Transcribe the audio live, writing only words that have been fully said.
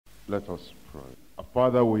Let us pray.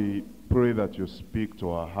 Father, we pray that you speak to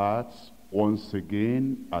our hearts once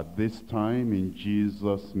again at this time in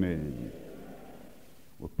Jesus' name.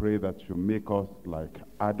 We pray that you make us like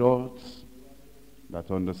adults that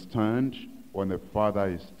understand when the Father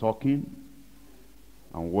is talking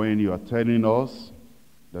and when you are telling us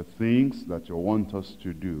the things that you want us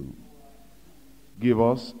to do. Give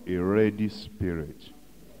us a ready spirit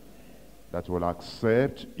that will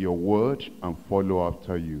accept your word and follow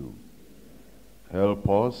after you. Help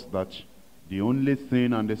us that the only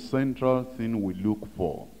thing and the central thing we look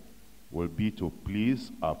for will be to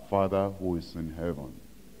please our Father who is in heaven.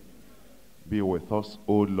 Be with us,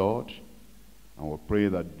 O Lord, and we pray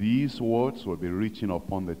that these words will be written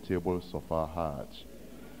upon the tables of our hearts,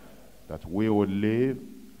 that we will live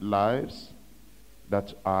lives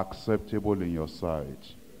that are acceptable in your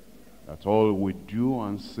sight, that all we do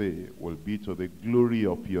and say will be to the glory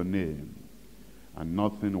of your name, and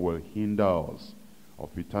nothing will hinder us of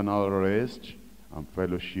eternal rest and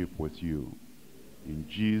fellowship with you. In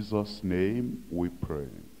Jesus' name we pray.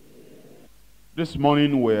 This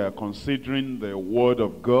morning we are considering the Word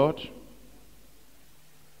of God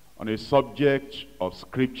on a subject of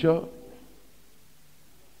Scripture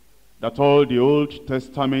that all the Old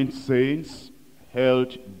Testament saints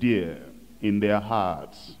held dear in their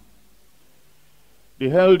hearts. They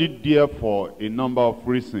held it dear for a number of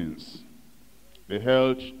reasons. They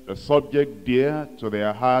held the subject dear to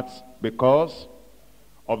their hearts because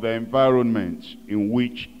of the environment in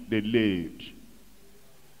which they lived.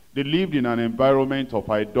 They lived in an environment of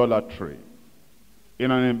idolatry,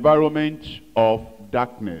 in an environment of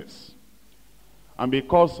darkness. And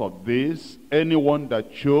because of this, anyone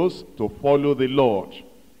that chose to follow the Lord,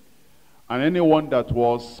 and anyone that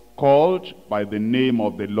was called by the name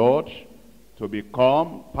of the Lord to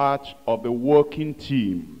become part of the working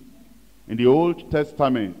team in the Old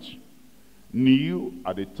Testament, knew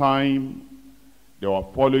at the time they were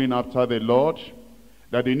following after the Lord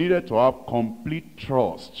that they needed to have complete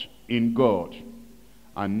trust in God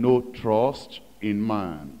and no trust in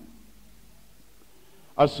man.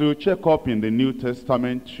 As you check up in the New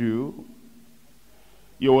Testament too,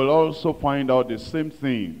 you will also find out the same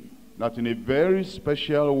thing, that in a very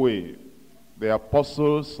special way, the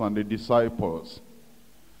apostles and the disciples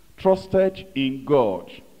trusted in God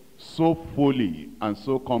so fully and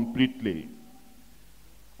so completely,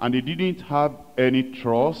 and they didn't have any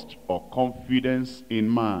trust or confidence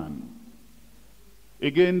in man.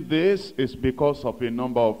 Again, this is because of a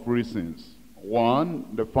number of reasons.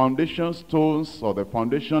 One, the foundation stones or the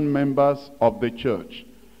foundation members of the church,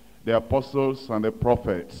 the apostles and the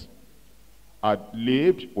prophets, had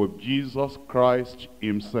lived with Jesus Christ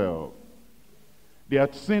himself. They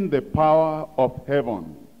had seen the power of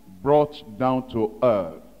heaven brought down to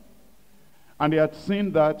earth. And they had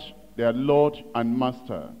seen that their Lord and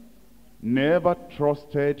Master never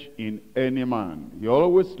trusted in any man. He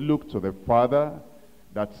always looked to the Father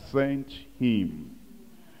that sent him.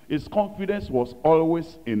 His confidence was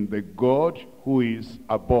always in the God who is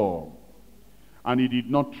above. And he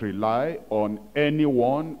did not rely on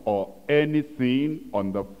anyone or anything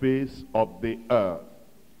on the face of the earth.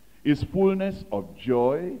 His fullness of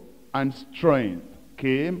joy and strength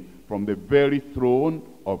came from the very throne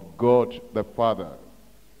of God the Father.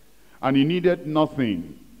 And he needed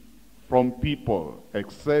nothing from people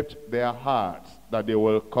except their hearts, that they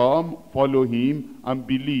will come, follow him, and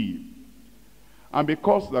believe. And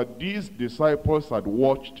because that these disciples had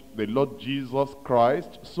watched the Lord Jesus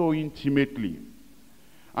Christ so intimately,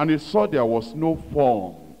 and they saw there was no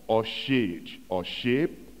form or shade or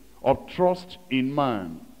shape of trust in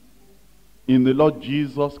man, in the Lord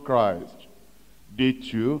Jesus Christ, they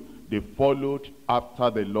too, they followed after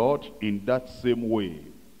the Lord in that same way,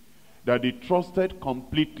 that they trusted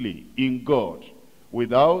completely in God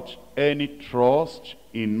without any trust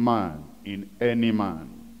in man, in any man.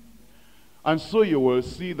 And so you will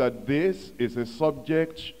see that this is a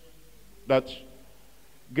subject that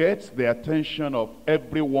gets the attention of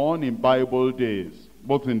everyone in Bible days,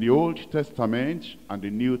 both in the Old Testament and the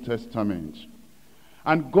New Testament.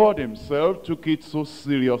 And God himself took it so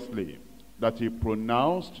seriously that he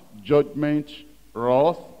pronounced judgment,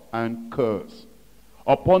 wrath, and curse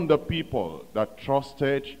upon the people that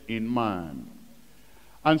trusted in man.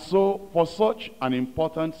 And so, for such an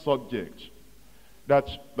important subject that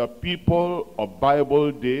the people of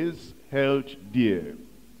Bible days held dear,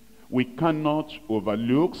 we cannot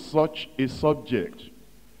overlook such a subject.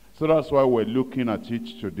 So that's why we're looking at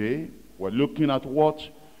it today. We're looking at what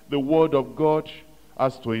the Word of God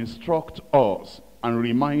has to instruct us and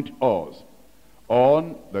remind us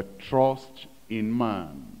on the trust in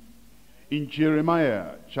man. in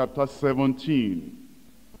Jeremiah chapter 17,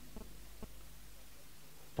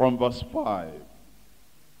 from verse 5.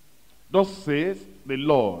 Thus saith the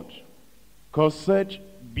Lord, cursed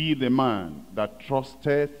be the man that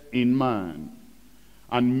trusteth in man,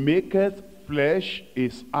 and maketh flesh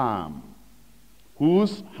his arm,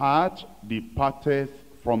 whose heart departeth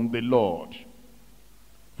from the Lord.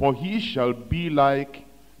 For he shall be like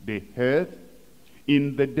the earth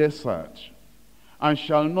in the desert, and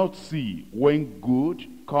shall not see when good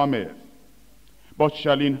cometh, but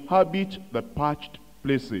shall inhabit the parched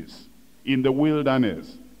places in the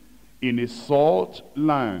wilderness, in a salt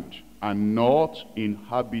land, and not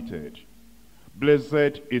inhabited.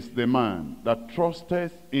 Blessed is the man that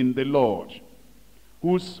trusteth in the Lord,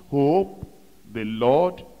 whose hope the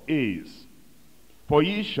Lord is. For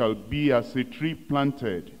he shall be as a tree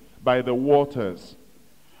planted by the waters,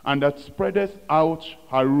 and that spreadeth out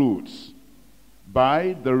her roots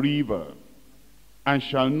by the river, and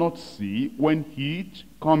shall not see when heat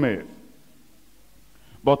cometh.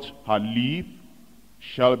 But her leaf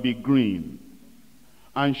shall be green,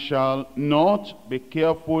 and shall not be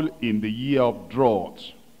careful in the year of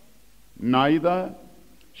drought, neither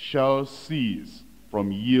shall cease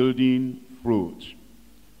from yielding fruit.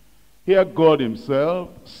 Here God himself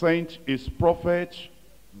sent his prophet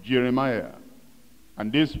Jeremiah,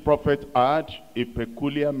 and this prophet had a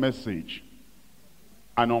peculiar message,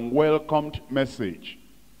 an unwelcomed message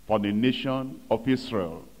for the nation of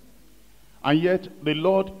Israel. And yet the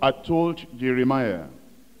Lord had told Jeremiah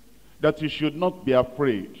that he should not be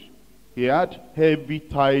afraid. He had heavy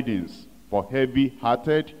tidings for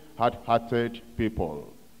heavy-hearted, hard-hearted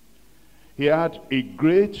people. He had a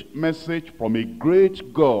great message from a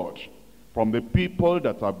great God, from the people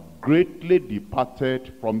that have greatly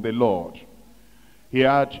departed from the Lord. He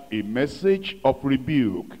had a message of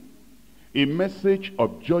rebuke, a message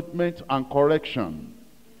of judgment and correction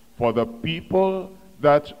for the people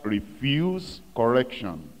that refuse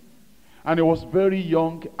correction. And he was very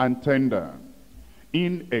young and tender,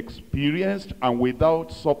 inexperienced and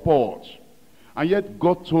without support. And yet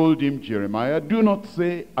God told him, Jeremiah, do not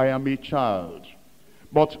say, I am a child,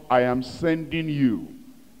 but I am sending you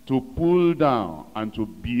to pull down and to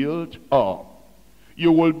build up.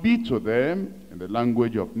 You will be to them, in the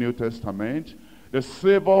language of New Testament, the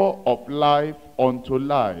savor of life unto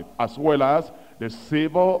life, as well as the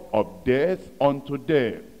savor of death unto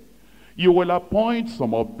death. You will appoint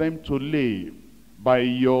some of them to live by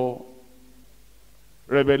your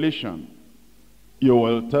revelation. You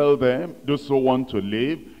will tell them, those who want to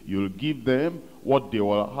live, you'll give them what they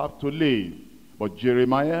will have to live. But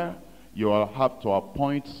Jeremiah, you will have to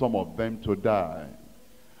appoint some of them to die,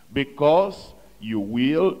 because you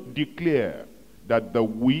will declare that the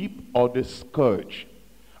whip or the scourge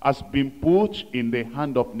has been put in the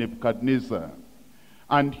hand of Nebuchadnezzar,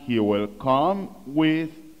 and he will come with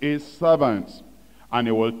his servants, and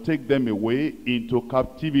he will take them away into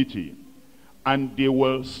captivity, and they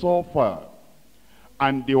will suffer,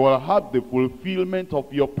 and they will have the fulfillment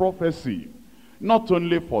of your prophecy, not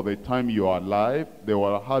only for the time you are alive, they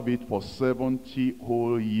will have it for 70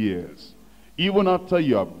 whole years. Even after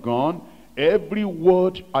you have gone, every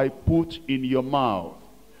word I put in your mouth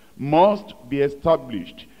must be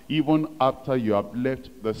established even after you have left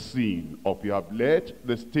the scene, or you have left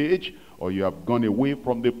the stage, or you have gone away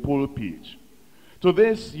from the pulpit. To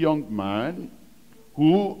this young man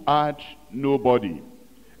who had nobody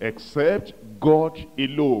except God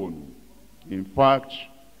alone. In fact,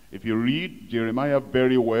 if you read Jeremiah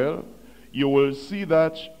very well, you will see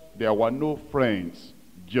that there were no friends,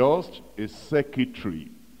 just a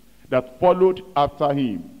secretary that followed after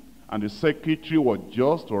him. And the secretary was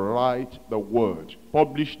just to write the word,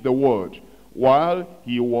 publish the word, while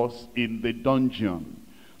he was in the dungeon.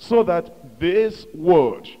 So that this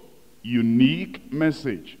word, unique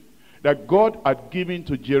message that God had given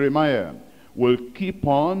to Jeremiah, will keep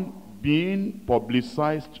on being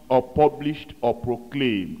publicized or published or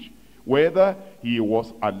proclaimed, whether he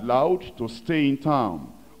was allowed to stay in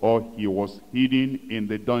town or he was hidden in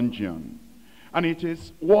the dungeon. And it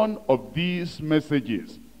is one of these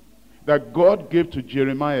messages that God gave to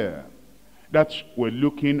Jeremiah that we're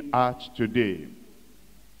looking at today.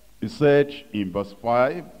 He said in verse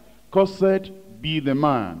 5, cursed be the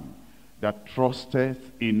man that trusteth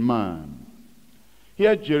in man.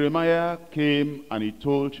 Here Jeremiah came and he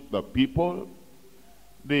told the people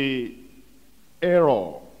the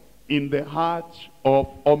error in the heart of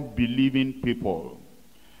unbelieving people,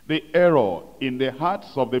 the error in the hearts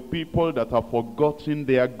of the people that have forgotten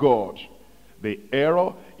their God, the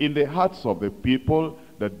error in the hearts of the people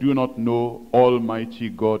that do not know Almighty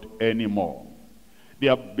God anymore. They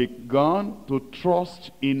have begun to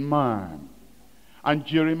trust in man. And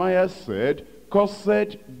Jeremiah said,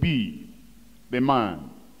 cursed be the man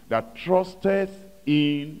that trusteth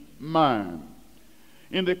in man.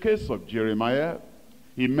 In the case of Jeremiah,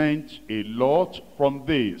 he meant a lot from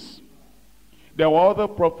this. There were other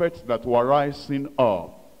prophets that were rising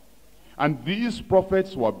up. And these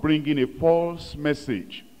prophets were bringing a false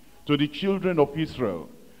message to the children of Israel.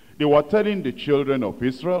 They were telling the children of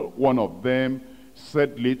Israel, one of them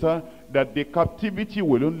said later, that the captivity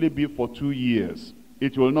will only be for 2 years.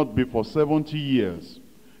 It will not be for 70 years.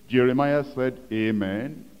 Jeremiah said,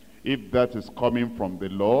 amen. If that is coming from the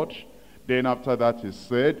Lord, then after that he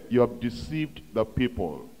said, you have deceived the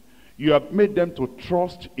people. You have made them to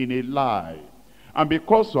trust in a lie. And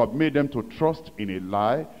because you have made them to trust in a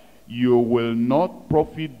lie, you will not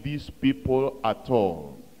profit these people at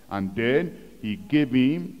all. And then he gave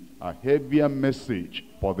him a heavier message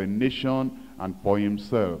for the nation and for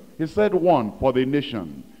himself. He said, one, for the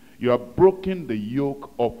nation. You have broken the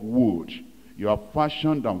yoke of wood. You have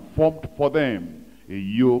fashioned and formed for them a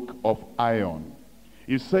yoke of iron.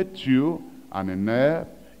 He said to you, and in air,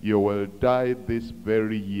 you will die this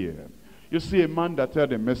very year. You see, a man that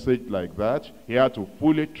had a message like that, he had to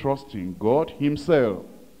fully trust in God himself.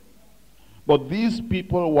 But these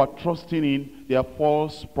people were trusting in their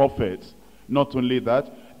false prophets. Not only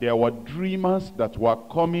that, there were dreamers that were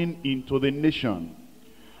coming into the nation.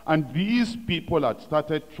 And these people had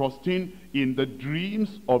started trusting in the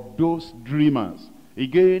dreams of those dreamers.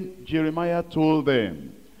 Again, Jeremiah told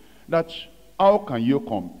them that how can you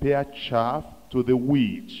compare chaff to the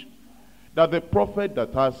wheat? That the prophet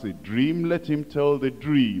that has a dream, let him tell the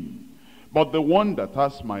dream. But the one that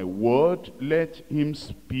has my word, let him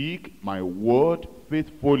speak my word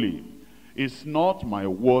faithfully. Is not my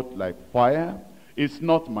word like fire? Is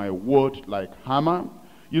not my word like hammer?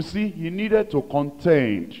 You see, he needed to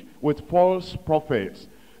contend with false prophets.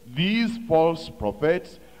 These false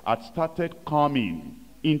prophets had started coming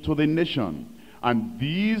into the nation. And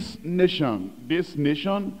this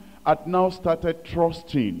nation had now started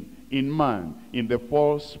trusting in man, in the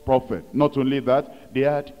false prophet. Not only that, they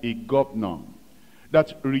had a governor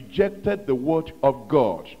that rejected the word of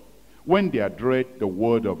God. When they had read the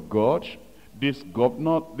word of God, this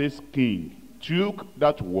governor, this king, took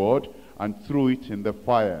that word and threw it in the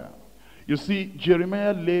fire. You see,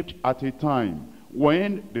 Jeremiah lived at a time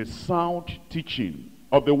when the sound teaching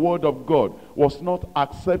of the word of God was not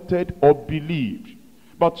accepted or believed.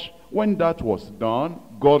 But when that was done,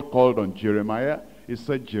 God called on Jeremiah. He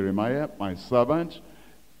said, Jeremiah, my servant,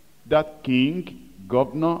 that king,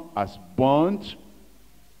 governor, has burnt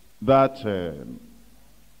that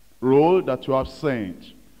roll that you have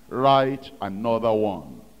sent. Write another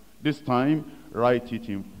one. This time, write it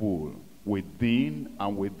in full, within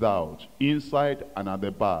and without, inside and at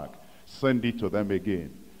the back. Send it to them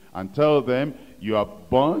again. And tell them, you have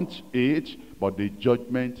burnt it, but the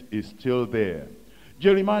judgment is still there.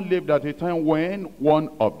 Jeremiah lived at a time when one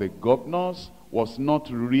of the governors was not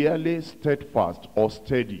really steadfast or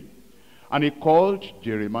steady. And he called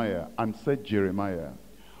Jeremiah and said, Jeremiah,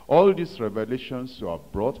 all these revelations you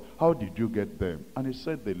have brought, how did you get them? And he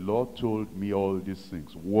said, the Lord told me all these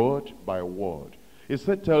things, word by word. He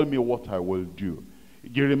said, tell me what I will do.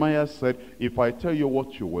 Jeremiah said, if I tell you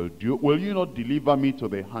what you will do, will you not deliver me to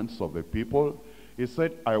the hands of the people? He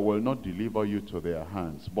said, I will not deliver you to their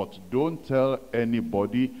hands, but don't tell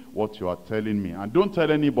anybody what you are telling me. And don't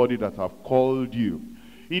tell anybody that I've called you.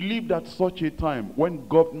 He lived at such a time when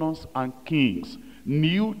governors and kings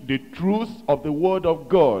knew the truth of the word of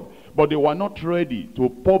God, but they were not ready to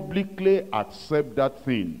publicly accept that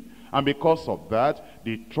thing. And because of that,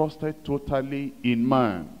 they trusted totally in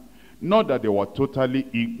man. Not that they were totally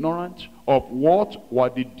ignorant of what were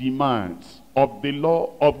the demands of the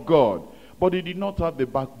law of God, but they did not have the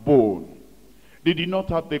backbone. They did not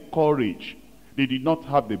have the courage. They did not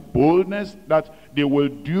have the boldness that they will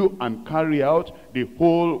do and carry out the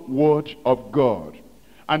whole word of God.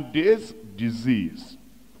 And this disease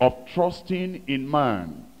of trusting in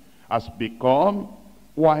man has become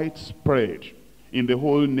widespread in the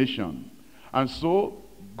whole nation. And so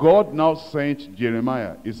God now sent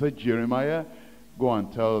Jeremiah. He said, Jeremiah, go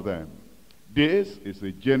and tell them, this is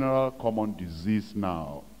a general common disease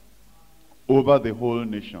now over the whole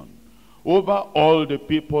nation, over all the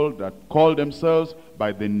people that call themselves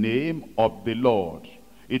by the name of the Lord.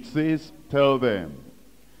 It says, tell them,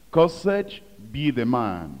 cursed be the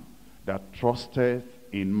man that trusteth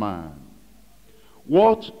in man.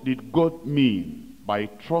 What did God mean by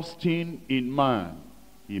trusting in man?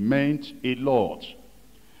 He meant a lot.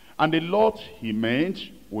 And the lot he meant,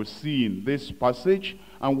 we see in this passage,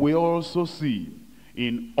 and we also see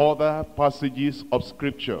in other passages of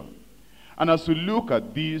Scripture. And as you look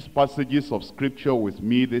at these passages of Scripture with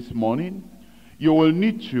me this morning, you will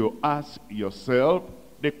need to ask yourself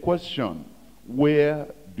the question, where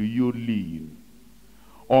do you lean?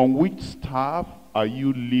 On which staff are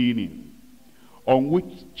you leaning? On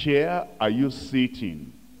which chair are you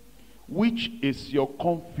sitting? Which is your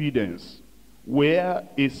confidence? Where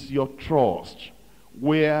is your trust?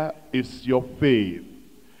 Where is your faith?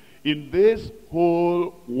 In this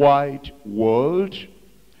whole wide world,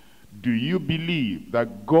 do you believe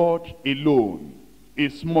that God alone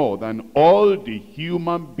is more than all the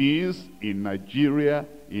human beings in Nigeria,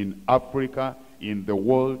 in Africa, in the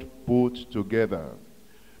world put together?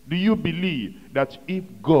 Do you believe that if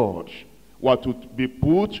God were to be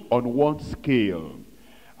put on one scale,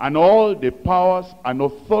 and all the powers and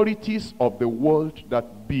authorities of the world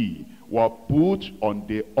that be were put on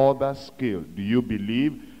the other scale, do you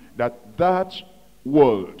believe that that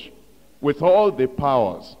world, with all the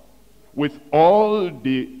powers, with all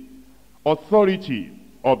the authority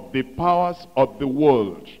of the powers of the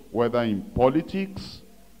world, whether in politics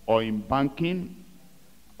or in banking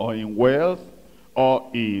or in wealth or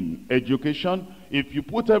in education, if you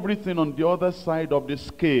put everything on the other side of the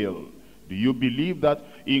scale, do you believe that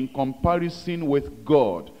in comparison with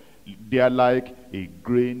God, they are like a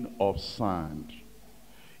grain of sand?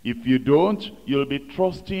 If you don't, you'll be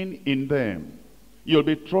trusting in them. You'll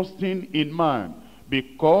be trusting in man.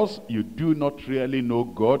 Because you do not really know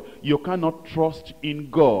God, you cannot trust in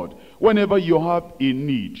God. Whenever you have a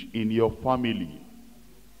need in your family,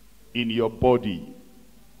 in your body,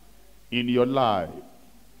 in your life,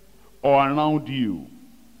 or around you,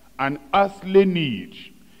 an earthly need,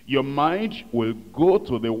 your mind will go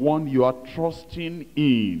to the one you are trusting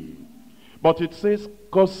in. But it says,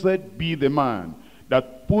 cursed be the man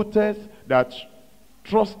that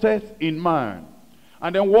trusteth in man.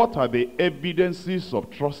 And then what are the evidences of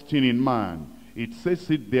trusting in man? It says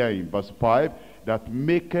it there in verse 5, that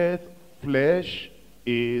maketh flesh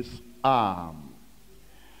his arm.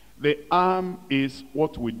 The arm is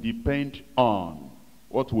what we depend on,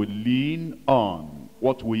 what we lean on,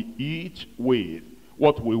 what we eat with,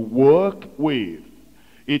 what we work with.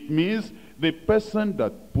 It means the person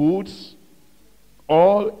that puts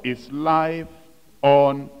all his life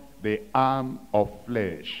on the arm of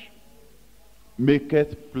flesh.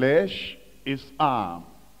 Maketh flesh his arm.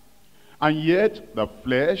 And yet the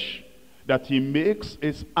flesh that he makes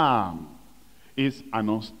his arm is an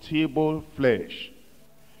unstable flesh.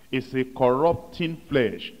 It's a corrupting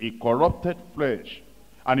flesh, a corrupted flesh.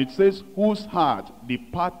 And it says, whose heart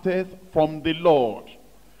departeth from the Lord.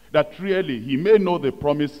 That really he may know the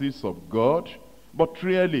promises of God, but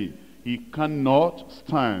really he cannot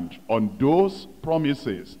stand on those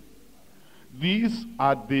promises. These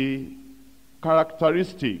are the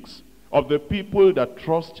characteristics of the people that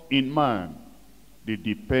trust in man. They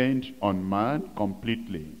depend on man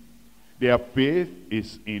completely. Their faith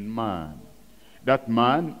is in man. That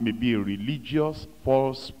man may be a religious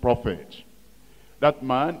false prophet. That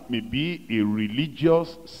man may be a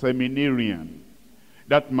religious seminarian.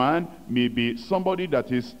 That man may be somebody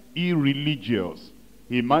that is irreligious.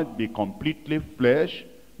 He might be completely flesh.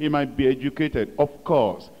 He might be educated, of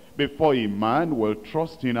course. Before a man will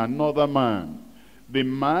trust in another man, the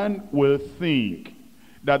man will think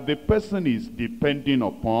that the person is depending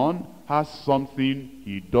upon has something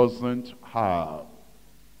he doesn't have.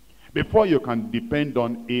 Before you can depend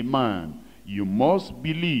on a man, you must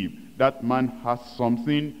believe that man has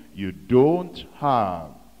something you don't have.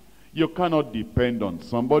 You cannot depend on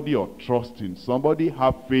somebody or trust in somebody,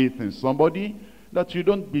 have faith in somebody that you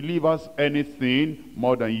don't believe has anything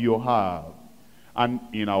more than you have. And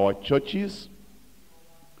in our churches,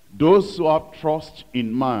 those who have trust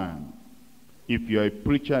in man, if you're a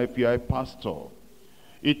preacher, if you're a pastor,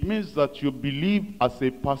 it means that you believe as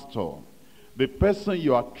a pastor, the person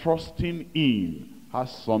you are trusting in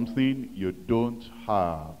has something you don't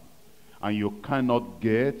have, and you cannot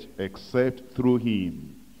get except through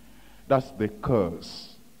him. That's the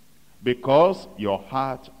curse, because your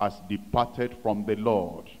heart has departed from the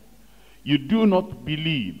Lord. You do not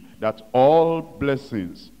believe that all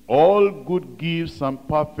blessings, all good gifts and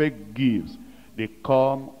perfect gifts, they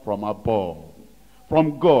come from above,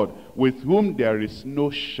 from God, with whom there is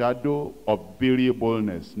no shadow of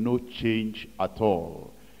variableness, no change at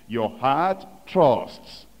all. Your heart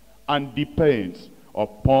trusts and depends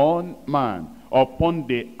upon man, upon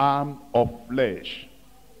the arm of flesh.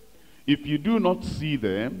 If you do not see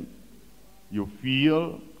them, you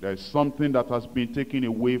feel there's something that has been taken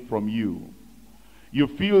away from you. You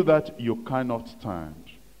feel that you cannot stand.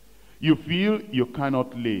 You feel you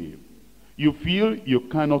cannot live. You feel you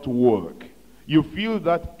cannot work. You feel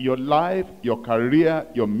that your life, your career,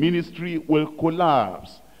 your ministry will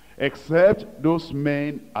collapse, except those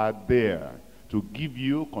men are there to give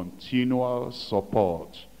you continual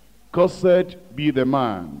support. Cursed be the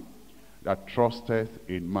man that trusteth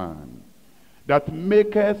in man, that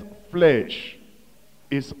maketh flesh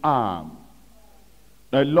his arm.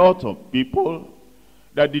 A lot of people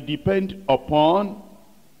that they depend upon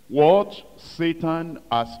what Satan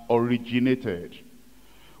has originated.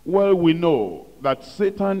 Well, we know that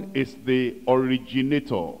Satan is the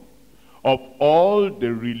originator of all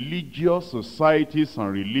the religious societies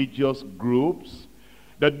and religious groups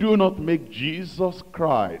that do not make Jesus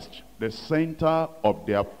Christ the center of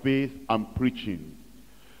their faith and preaching.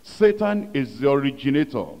 Satan is the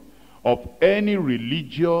originator of any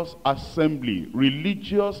religious assembly,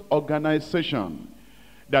 religious organization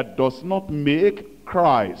that does not make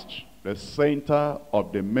Christ the center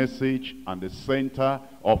of the message and the center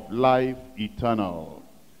of life eternal.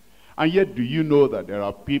 And yet, do you know that there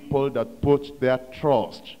are people that put their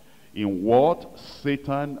trust in what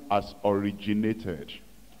Satan has originated?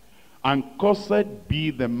 And cursed be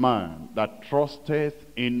the man that trusteth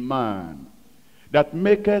in man, that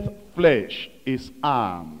maketh flesh his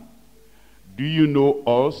arm. Do you know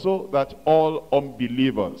also that all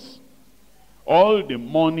unbelievers, all the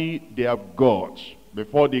money they have got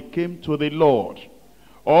before they came to the Lord,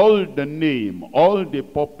 all the name, all the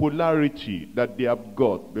popularity that they have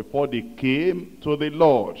got before they came to the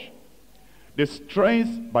Lord, the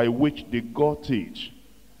strength by which they got it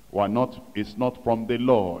is not from the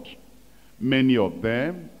Lord. Many of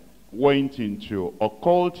them went into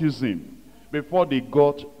occultism before they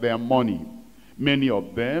got their money. Many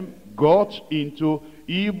of them got into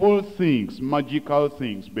evil things, magical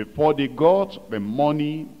things, before they got the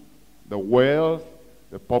money, the wealth,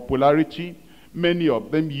 the popularity. Many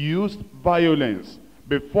of them used violence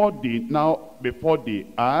before they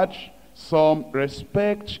had some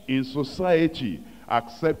respect in society,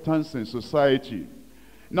 acceptance in society.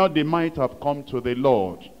 Now they might have come to the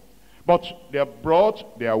Lord, but they have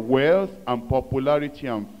brought their wealth and popularity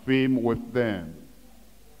and fame with them.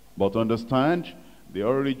 But understand the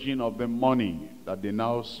origin of the money that they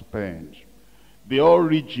now spend. The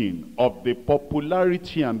origin of the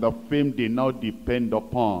popularity and the fame they now depend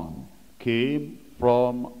upon came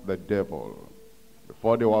from the devil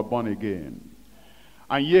before they were born again.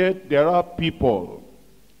 And yet there are people,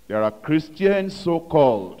 there are Christians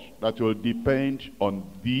so-called, that will depend on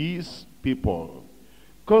these people.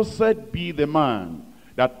 Cursed be the man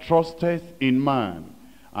that trusteth in man,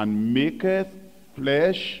 and maketh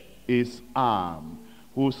flesh his arm,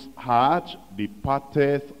 whose heart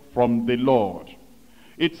departeth from the Lord.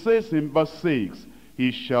 It says in verse 6,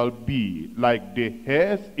 he shall be like the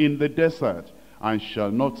earth in the desert, and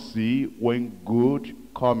shall not see when good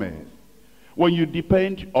cometh. When you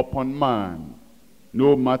depend upon man,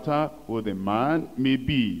 no matter who the man may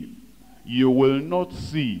be, you will not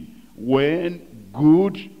see when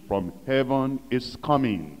good from heaven is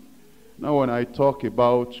coming. Now when I talk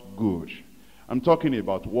about good, I'm talking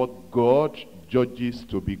about what God judges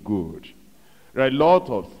to be good. There are a lot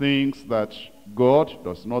of things that God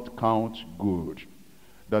does not count good,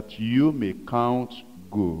 that you may count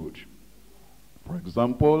good. For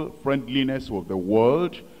example, friendliness with the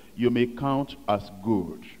world, you may count as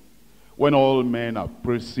good. When all men are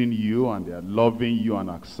praising you and they are loving you and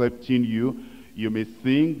accepting you, you may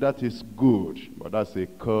think that is good, but that's a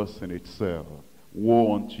curse in itself.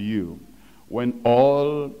 Woe unto you when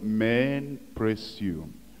all men praise you,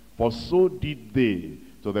 for so did they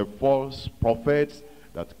to the false prophets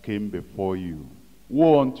that came before you.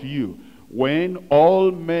 Woe unto you when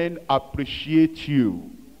all men appreciate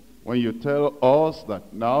you. When you tell us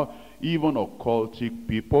that now even occultic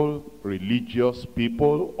people, religious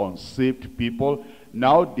people, unsaved people,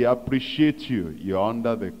 now they appreciate you, you're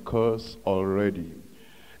under the curse already.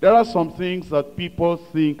 There are some things that people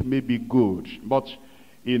think may be good, but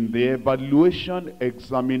in the evaluation,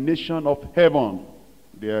 examination of heaven,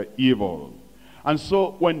 they are evil. And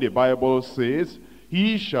so when the Bible says,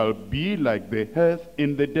 he shall be like the earth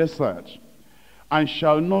in the desert, and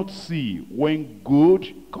shall not see when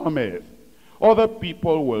good cometh. Other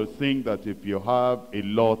people will think that if you have a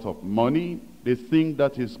lot of money, they think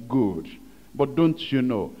that is good. But don't you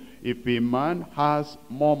know, if a man has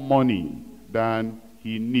more money than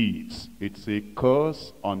he needs, it's a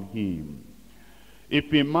curse on him.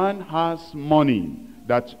 If a man has money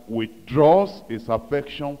that withdraws his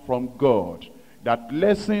affection from God, that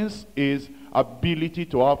lessens his ability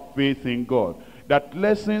to have faith in God, that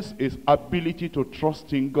lessens his ability to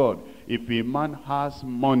trust in God. If a man has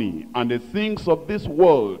money and the things of this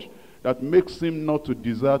world that makes him not to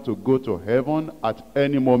desire to go to heaven at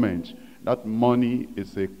any moment, that money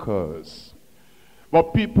is a curse.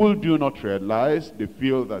 But people do not realize, they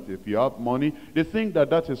feel that if you have money, they think that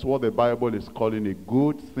that is what the Bible is calling a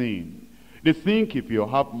good thing. They think if you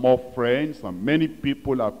have more friends and many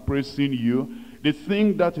people are praising you, they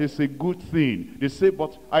think that is a good thing. They say,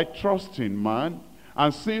 but I trust in man,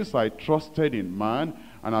 and since I trusted in man,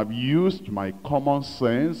 and I've used my common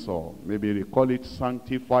sense, or maybe they call it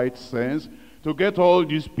sanctified sense, to get all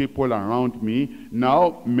these people around me,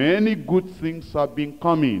 now many good things have been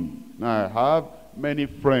coming. Now I have many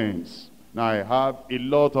friends. Now I have a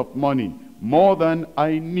lot of money, more than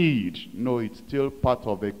I need. No, it's still part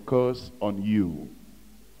of a curse on you.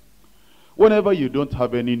 Whenever you don't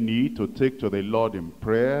have any need to take to the Lord in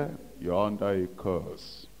prayer, you're under a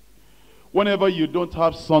curse. Whenever you don't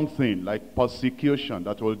have something like persecution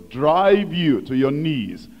that will drive you to your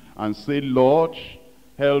knees and say, Lord,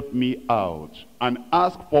 help me out, and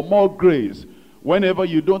ask for more grace. Whenever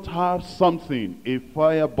you don't have something, a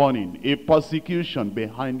fire burning, a persecution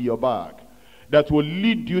behind your back, that will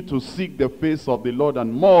lead you to seek the face of the Lord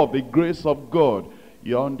and more of the grace of God,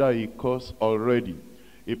 you're under a curse already.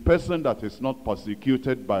 A person that is not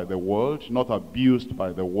persecuted by the world, not abused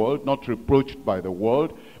by the world, not reproached by the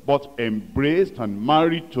world, but embraced and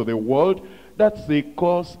married to the world, that's a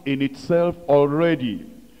curse in itself already.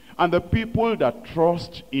 And the people that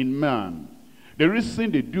trust in man, the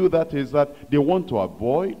reason they do that is that they want to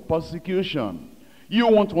avoid persecution. You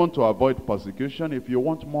won't want to avoid persecution if you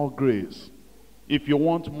want more grace, if you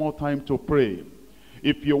want more time to pray,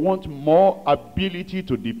 if you want more ability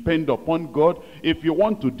to depend upon God, if you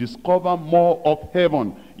want to discover more of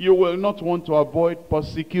heaven, you will not want to avoid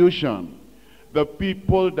persecution. The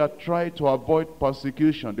people that try to avoid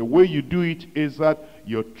persecution, the way you do it is that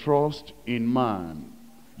you trust in man.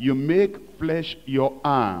 You make flesh your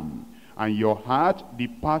arm, and your heart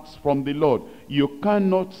departs from the Lord. You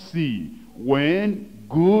cannot see when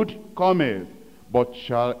good cometh, but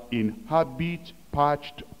shall inhabit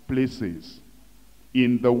parched places,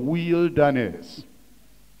 in the wilderness,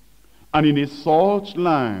 and in a salt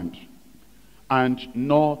land, and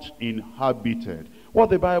not inhabited. What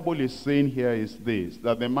the Bible is saying here is this,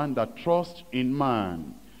 that the man that trusts in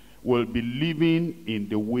man will be living in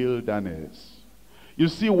the wilderness. You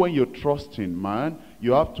see, when you trust in man,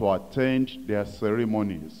 you have to attend their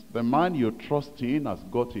ceremonies. The man you trust in has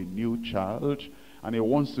got a new child, and he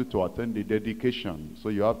wants you to attend the dedication. So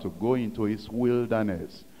you have to go into his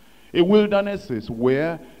wilderness. A wilderness is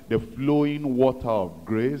where the flowing water of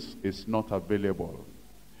grace is not available.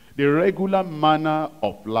 The regular manna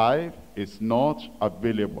of life is not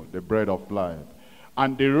available, the bread of life.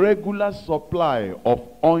 And the regular supply of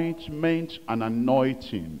ointment and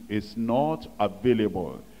anointing is not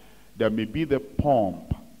available. There may be the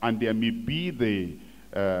pomp, and there may be the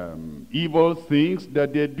evil things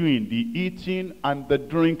that they're doing, the eating and the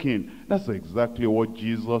drinking. That's exactly what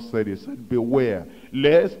Jesus said. He said, beware,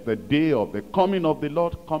 lest the day of the coming of the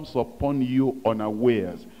Lord comes upon you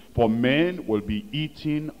unawares. For men will be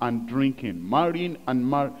eating and drinking, marrying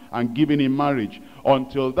and giving in marriage,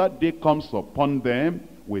 until that day comes upon them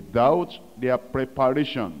without their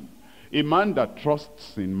preparation. A man that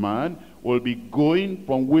trusts in man will be going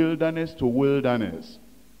from wilderness to wilderness.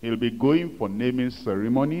 He'll be going for naming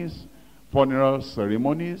ceremonies, funeral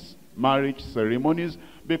ceremonies, marriage ceremonies,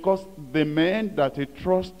 because the men that he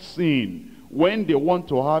trusts in, when they want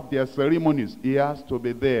to have their ceremonies, he has to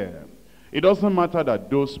be there. It doesn't matter that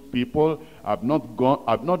those people have not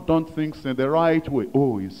done things in the right way.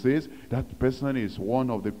 Oh, he says, that person is one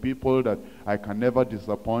of the people that I can never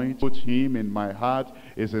disappoint. Put him in my heart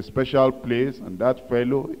is a special place, and that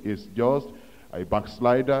fellow is just a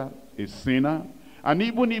backslider, a sinner. And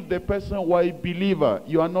even if the person were a believer,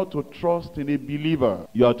 you are not to trust in a believer.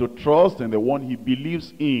 You are to trust in the one he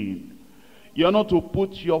believes in. You are not to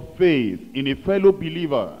put your faith in a fellow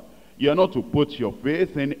believer. You are not to put your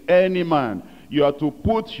faith in any man. You are to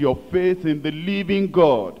put your faith in the living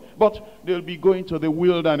God. But they'll be going to the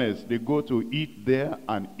wilderness. They go to eat there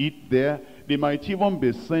and eat there. They might even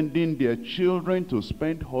be sending their children to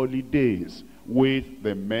spend holidays with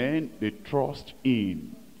the men they trust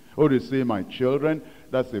in. Oh, they say, my children,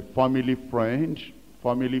 that's a family friend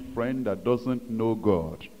that doesn't know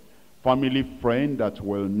God. Family friend that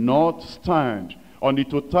will not stand on the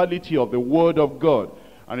totality of the word of God.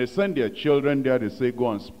 And they send their children there. They say,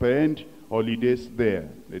 go and spend holidays there.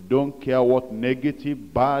 They don't care what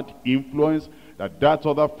negative, bad influence that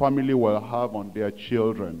other family will have on their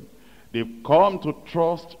children. They've come to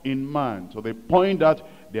trust in man to the point that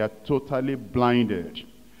they are totally blinded.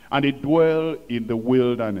 And they dwell in the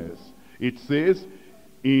wilderness. It says,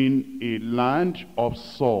 in a land of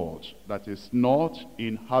salt that is not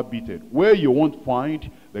inhabited, where you won't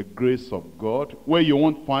find the grace of God, where you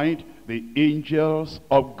won't find the angels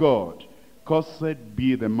of God. Cursed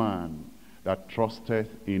be the man that trusteth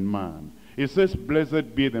in man. It says,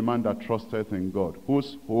 blessed be the man that trusteth in God,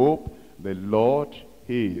 whose hope the Lord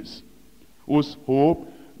is. Whose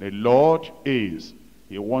hope the Lord is.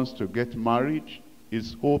 He wants to get married.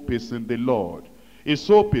 His hope is in the Lord. His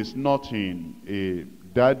hope is not in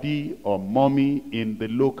a daddy or mommy in the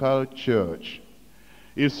local church.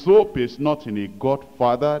 His hope is not in a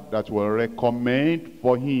godfather that will recommend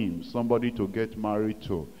for him somebody to get married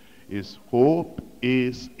to. His hope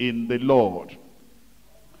is in the Lord.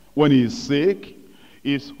 When he is sick,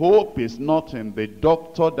 his hope is not in the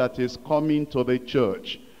doctor that is coming to the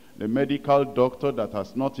church, the medical doctor that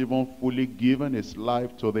has not even fully given his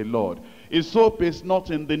life to the Lord. His hope is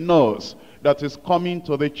not in the nurse that is coming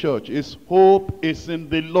to the church. His hope is in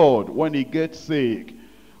the Lord when he gets sick.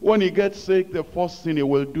 When he gets sick, the first thing he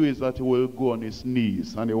will do is that he will go on his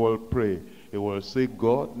knees and he will pray. He will say,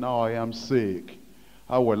 God, now I am sick.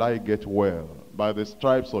 How will I get well? By the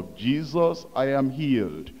stripes of Jesus, I am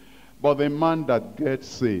healed. But the man that gets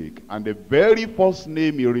sick, and the very first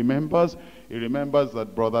name he remembers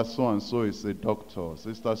that brother so-and-so is a doctor,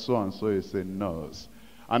 sister so-and-so is a nurse.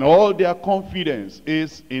 And all their confidence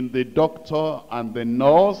is in the doctor and the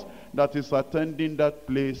nurse that is attending that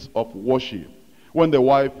place of worship. When the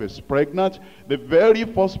wife is pregnant, the very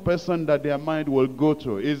first person that their mind will go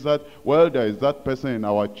to is that, well, there is that person in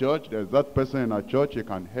our church, there is that person in our church, he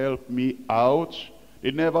can help me out.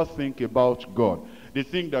 They never think about God. They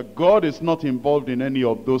think that God is not involved in any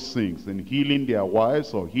of those things, in healing their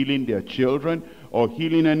wives or healing their children or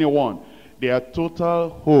healing anyone. Their total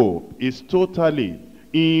hope is totally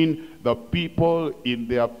in the people in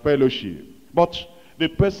their fellowship. But the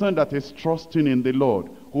person that is trusting in the Lord,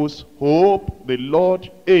 whose hope the Lord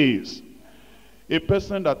is. A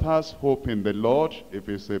person that has hope in the Lord, if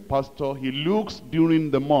he's a pastor, he looks during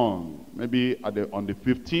the month, maybe on the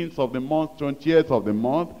 15th of the month, 20th of the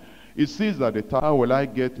month, he sees that the time, how will I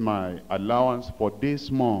get my allowance for this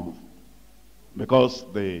month? Because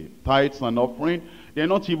the tithes and offering, they're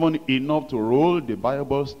not even enough to roll the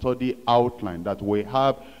Bible study outline that we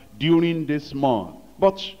have during this month.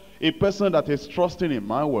 But a person that is trusting in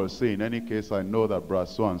man will say, in any case, I know that brother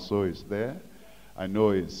so-and-so is there. I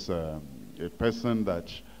know it's a person that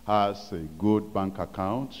has a good bank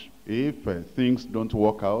account. If things don't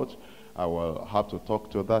work out, I will have to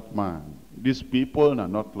talk to that man. These people are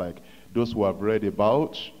not like those who have read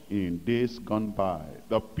about in days gone by.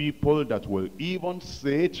 The people that will even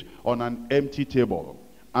sit on an empty table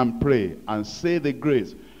and pray and say the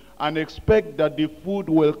grace and expect that the food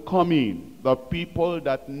will come in. The people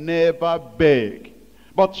that never beg.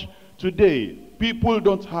 But today, people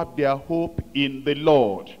don't have their hope in the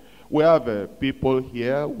Lord. We have people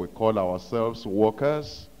here, we call ourselves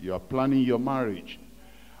workers. You are planning your marriage.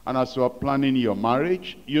 And as you are planning your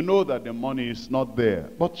marriage, you know that the money is not there.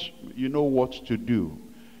 But you know what to do.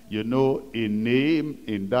 You know a name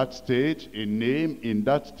in that state, a name in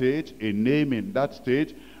that state, a name in that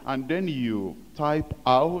state. And then you type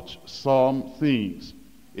out some things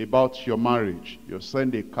about your marriage. You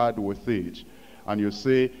send a card with it. And you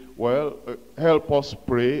say, well, help us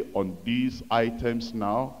pray on these items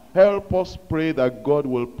now. Help us pray that God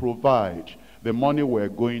will provide the money we're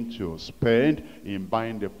going to spend in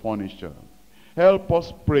buying the furniture. Help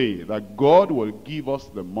us pray that God will give us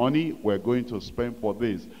the money we're going to spend for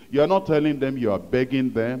this. You're not telling them you are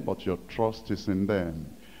begging them, but your trust is in them.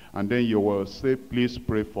 And then you will say, please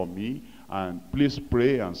pray for me. And please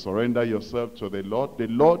pray and surrender yourself to the Lord. The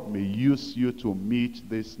Lord may use you to meet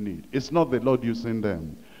this need. It's not the Lord using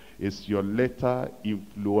them. It's your letter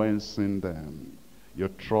influencing them. Your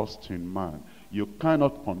trust in man. You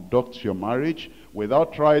cannot conduct your marriage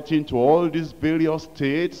without writing to all these various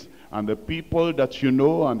states and the people that you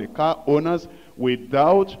know and the car owners.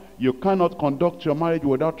 You cannot conduct your marriage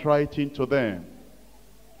without writing to them.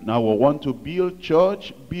 Now we want to build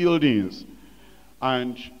church buildings.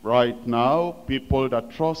 And right now, people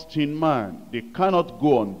that trust in man, they cannot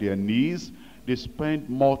go on their knees. They spend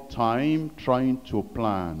more time trying to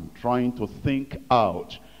plan, trying to think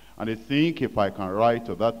out. And they think, if I can write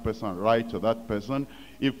to that person,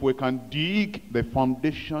 if we can dig the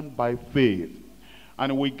foundation by faith.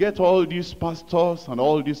 And we get all these pastors and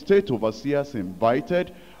all these state overseers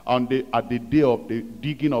invited at the day of the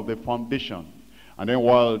digging of the foundation. And then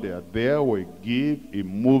while they are there, we give a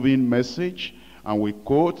moving message. And we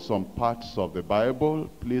quote some parts of the Bible.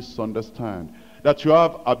 Please understand that you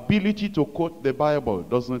have ability to quote the Bible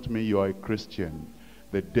doesn't mean you are a Christian.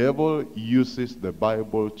 The devil uses the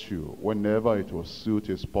Bible too, whenever it will suit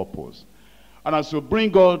his purpose. And as you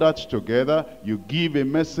bring all that together, you give a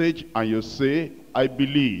message and you say, I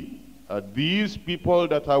believe these people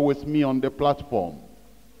that are with me on the platform,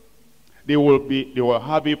 they will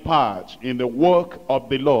have a part in the work of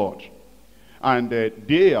the Lord. And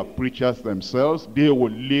they are preachers themselves. They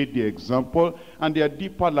will lay the example. And they are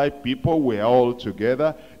deeper life people. We are all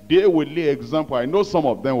together. They will lay example. I know some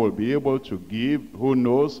of them will be able to give, who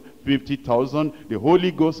knows, 50,000. The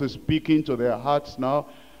Holy Ghost is speaking to their hearts now.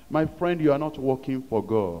 My friend, you are not working for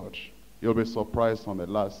God. You'll be surprised on the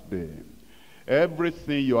last day.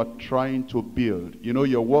 Everything you are trying to build, you know,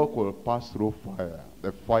 your work will pass through fire.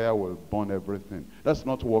 The fire will burn everything. That's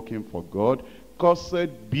not working for God. Cursed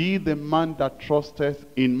be the man that trusteth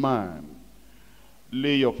in man.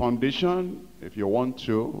 Lay your foundation if you want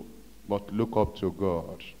to, but look up to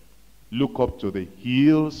God. Look up to the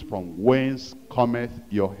hills from whence cometh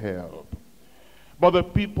your help. But the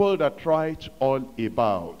people that try it all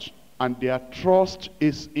about, and their trust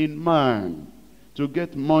is in man, to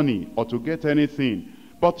get money or to get anything.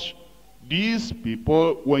 But these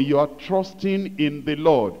people, when you are trusting in the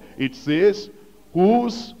Lord, it says,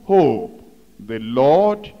 whose hope the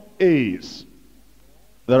Lord is.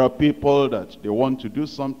 There are people that they want to do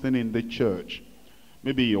something in the church.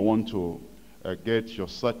 Maybe you want to get your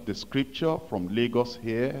search the scripture from Lagos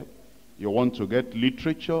here. You want to get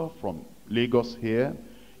literature from Lagos here.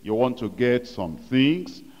 You want to get some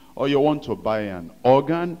things, or you want to buy an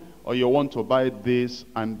organ, or you want to buy this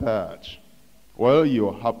and that. Well,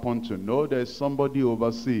 you happen to know there's somebody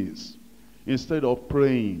overseas. Instead of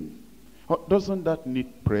praying, doesn't that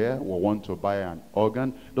need prayer? We want to buy an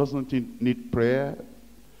organ. Doesn't it need prayer?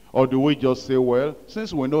 Or do we just say, well,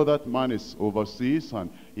 since we know that man is overseas and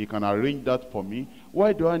he can arrange that for me,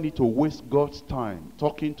 why do I need to waste God's time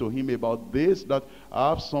talking to him about this, that I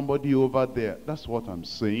have somebody over there? That's what I'm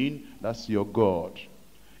saying. That's your God.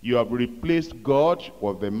 You have replaced God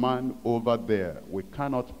with the man over there. We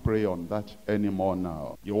cannot pray on that anymore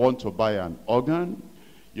now. You want to buy an organ,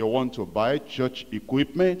 you want to buy church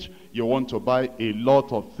equipment, you want to buy a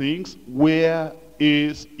lot of things. Where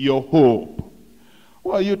is your hope?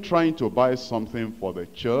 Or are you trying to buy something for the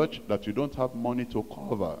church that you don't have money to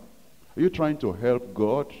cover? Are you trying to help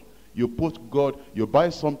God? You buy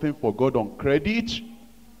something for God on credit?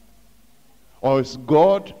 Or is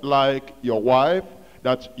God like your wife,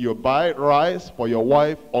 that you buy rice for your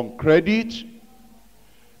wife on credit,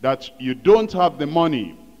 that you don't have the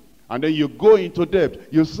money, and then you go into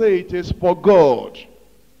debt? You say it is for God.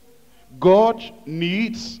 God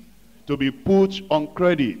needs to be put on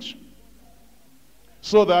credit,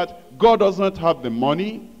 so that God doesn't have the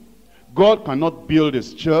money, God cannot build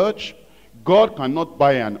his church, God cannot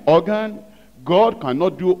buy an organ, God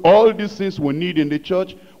cannot do all these things we need in the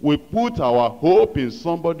church. We put our hope in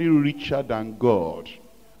somebody richer than God.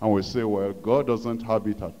 And we say, well, God doesn't have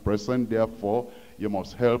it at present, therefore you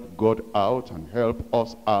must help God out and help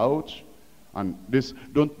us out. And this,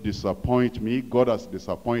 don't disappoint me. God has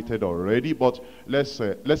disappointed already, but let's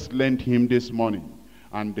lend him this money.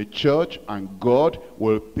 And the church and God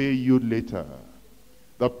will pay you later.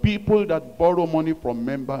 The people that borrow money from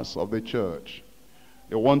members of the church,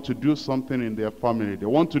 they want to do something in their family, they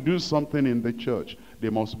want to do something in the church, they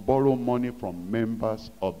must borrow money from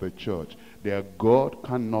members of the church. Their God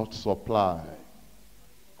cannot supply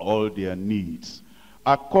all their needs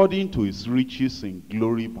according to his riches in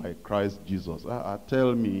glory by Christ Jesus.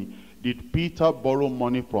 Tell me, did Peter borrow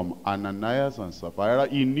money from Ananias and Sapphira?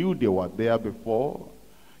 He knew they were there before.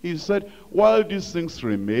 He said, while these things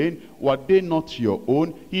remain, were they not your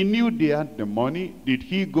own? He knew they had the money. Did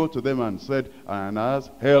he go to them and said, Ananias,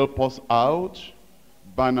 help us out?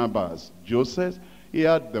 Barnabas, Joseph, he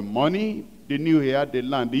had the money. They knew he had the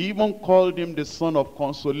land. They even called him the son of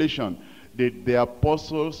consolation. Did the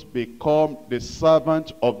apostles become the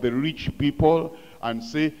servant of the rich people and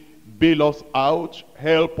say, bail us out,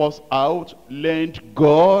 help us out, lend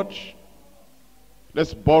God?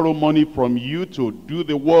 Let's borrow money from you to do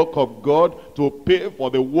the work of God, to pay for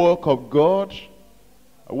the work of God.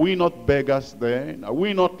 Are we not beggars then? Are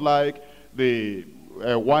we not like the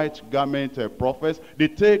white garment prophets? They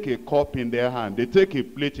take a cup in their hand, they take a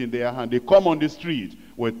plate in their hand, they come on the street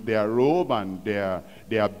with their robe and their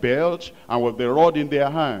belt and with the rod in their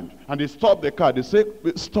hand, and they stop the car. They say,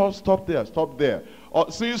 stop there, stop there.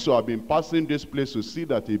 Since you have been passing this place, you see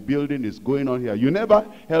that a building is going on here. You never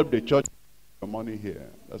help the church money here.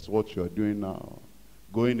 That's what you're doing now.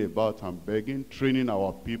 Going about and begging, training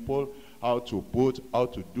our people how to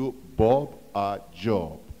do Bob a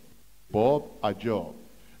job. Bob a job.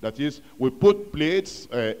 That is, we put plates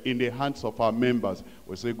in the hands of our members.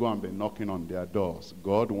 We say, go and be knocking on their doors.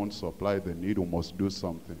 God won't supply the need, we must do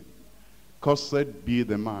something. Cursed be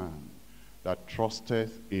the man that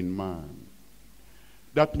trusteth in man,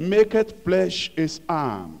 that maketh flesh his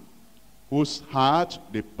arm, whose heart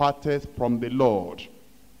departeth from the Lord.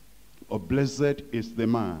 Oh, blessed is the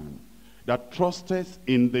man that trusteth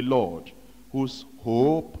in the Lord, whose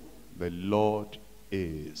hope the Lord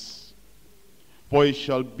is. For it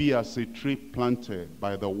shall be as a tree planted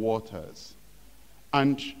by the waters,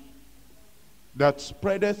 and that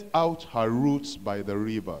spreadeth out her roots by the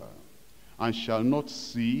river, and shall not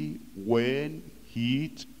see when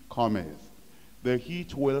heat cometh. The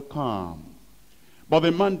heat will come. But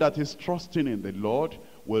the man that is trusting in the Lord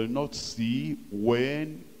will not see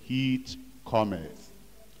when heat cometh.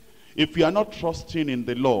 If you are not trusting in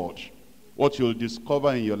the Lord, what you'll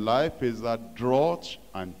discover in your life is that drought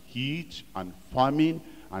and heat and famine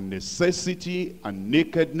and necessity and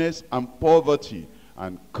nakedness and poverty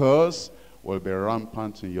and curse will be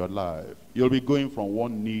rampant in your life. You'll be going from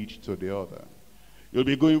one need to the other. You'll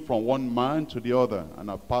be going from one man to the other. And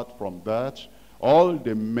apart from that, all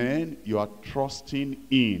the men you are trusting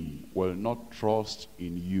in will not trust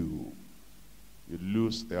in you. You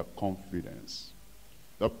lose their confidence.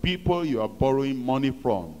 The people you are borrowing money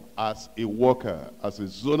from as a worker, as a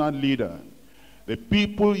zonal leader, the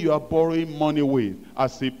people you are borrowing money with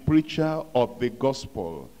as a preacher of the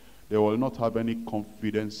gospel, they will not have any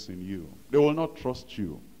confidence in you. They will not trust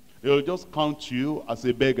you. They will just count you as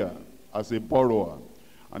a beggar, as a borrower.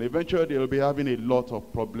 And eventually they will be having a lot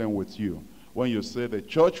of problem with you. When you say the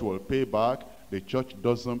church will pay back, the church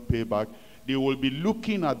doesn't pay back. They will be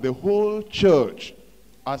looking at the whole church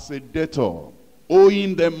as a debtor,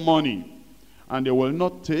 owing them money. And they will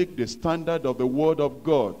not take the standard of the word of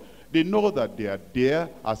God. They know that they are there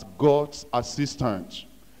as God's assistant.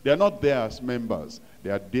 They are not there as members. They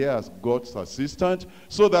are there as God's assistant,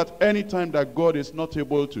 so that anytime that God is not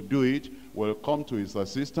able to do it, will come to his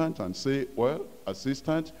assistant and say, well,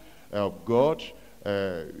 assistant of God,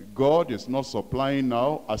 God is not supplying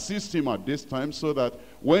now. Assist him at this time so that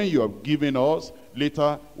when you have given us,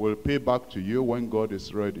 later we'll pay back to you when God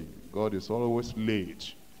is ready. God is always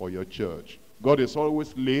late for your church. God is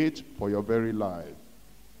always late for your very life.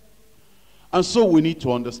 And so we need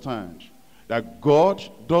to understand that God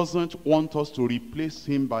doesn't want us to replace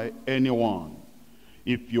him by anyone.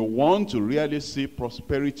 If you want to really see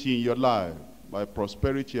prosperity in your life, by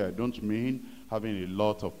prosperity I don't mean having a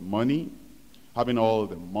lot of money, having all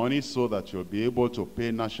the money so that you'll be able to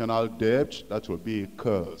pay national debt. That will be a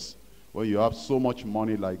curse. When you have so much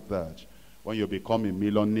money like that, when you become a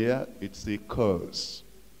millionaire, it's a curse.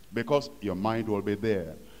 Because your mind will be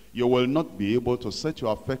there. You will not be able to set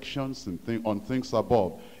your affections on things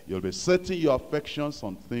above. You'll be setting your affections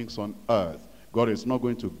on things on earth. God is not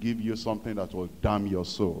going to give you something that will damn your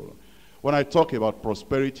soul. When I talk about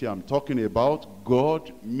prosperity, I'm talking about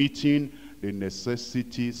God meeting the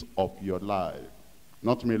necessities of your life.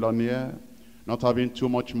 Not millionaire, not having too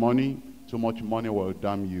much money. Too much money will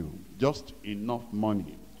damn you. Just enough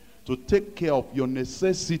money to take care of your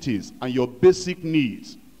necessities and your basic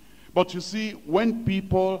needs. But you see, when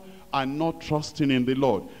people are not trusting in the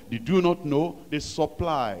Lord, they do not know the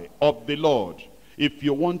supply of the Lord. If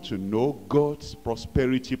you want to know God's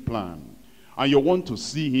prosperity plan, and you want to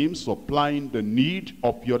see him supplying the need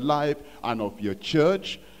of your life and of your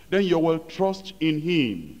church, then you will trust in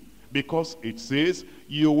him. Because it says,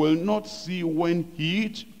 you will not see when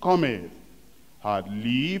heat cometh, her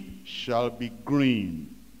leaf shall be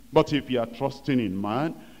green. But if you are trusting in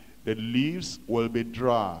man, the leaves will be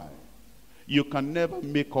dry. You can never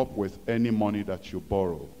make up with any money that you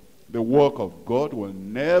borrow. The work of God will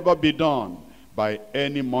never be done by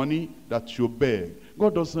any money that you beg.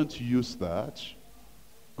 God doesn't use that.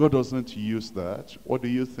 God doesn't use that. What do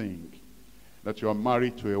you think? That you are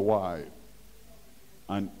married to a wife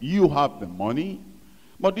and you have the money,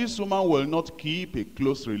 but this woman will not keep a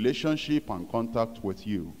close relationship and contact with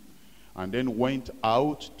you, and then went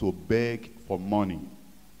out to beg for money,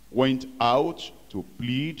 went out to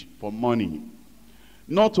plead for money.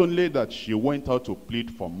 Not only that she went out to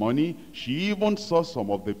plead for money, she even saw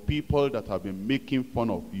some of the people that have been making fun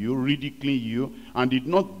of you, ridiculing you, and did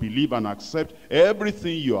not believe and accept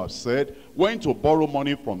everything you have said, went to borrow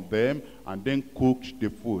money from them, and then cooked the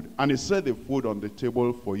food. And he set the food on the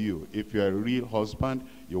table for you. If you're a real husband,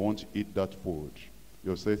 you won't eat that food.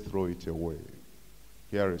 You'll say, throw it away.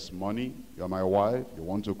 Here is money. You're my wife. You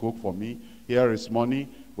want to cook for me. Here is money.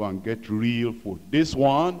 Go and get real food. This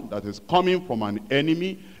one that is coming from an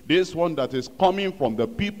enemy, this one that is coming from the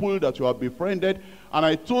people that you have befriended, and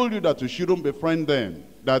I told you that you shouldn't befriend them.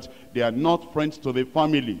 that they are not friends to the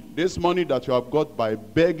family. This money that you have got by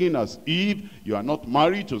begging as if you are not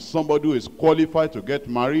married to somebody who is qualified to get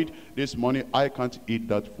married, this money, I can't eat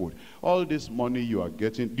that food. All this money you are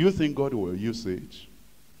getting, do you think God will use it?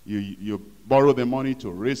 You borrow the money to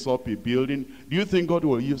raise up a building. Do you think God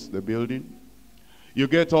will use the building? You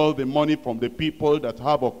get all the money from the people that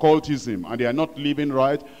have occultism and they are not living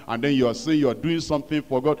right, and then you are saying you are doing something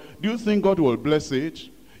for God. Do you think God will bless it?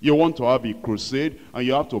 You want to have a crusade and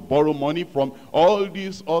you have to borrow money from all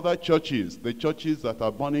these other churches. The churches that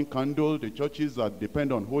are burning candle, the churches that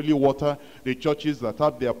depend on holy water, the churches that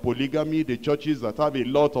have their polygamy, the churches that have a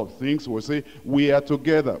lot of things will say, we are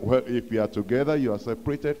together. Well, if you are together, you are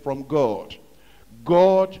separated from God.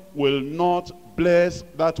 God will not bless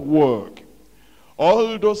that work.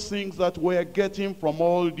 All those things that we're getting from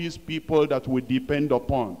all these people that we depend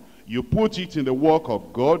upon, you put it in the work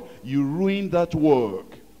of God, you ruin that work.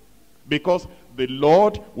 Because the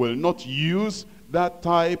Lord will not use that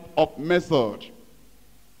type of method.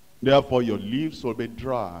 Therefore your leaves will be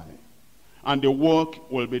dry, and the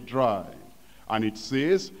work will be dry. And it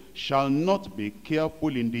says, shall not be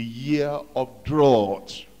careful in the year of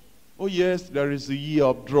drought. Oh yes, there is a year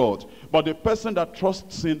of drought. But the person that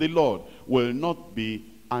trusts in the Lord will not be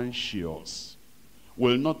anxious,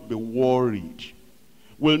 will not be worried,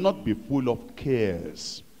 will not be full of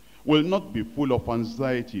cares, will not be full of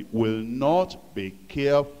anxiety, will not be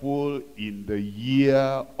careful in the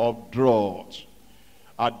year of drought.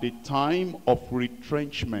 At the time of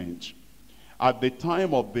retrenchment, at the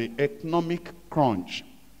time of the economic crunch,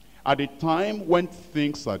 at the time when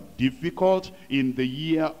things are difficult in the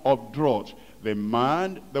year of drought, the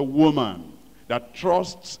man, the woman that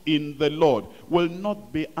trusts in the Lord will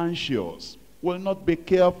not be anxious, will not be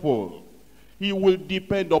careful. He will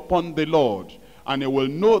depend upon the Lord, and he will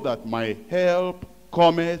know that my help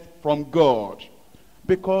cometh from God,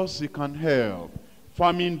 because he can help.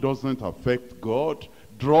 Famine doesn't affect God.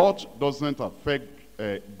 Drought doesn't affect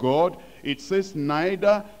God. It says,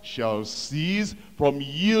 neither shall cease from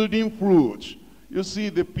yielding fruit. You see,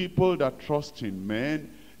 the people that trust in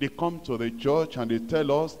men, they come to the church and they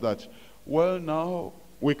tell us that, well, now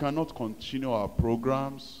we cannot continue our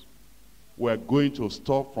programs. We're going to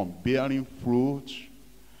stop from bearing fruit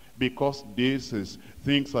because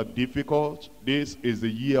things are difficult. This is the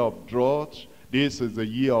year of drought. This is the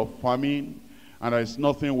year of famine. And there's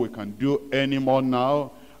nothing we can do anymore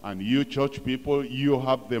now. And you church people, you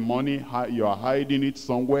have the money, you are hiding it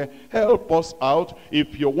somewhere. Help us out.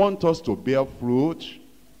 If you want us to bear fruit,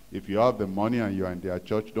 if you have the money and you are in their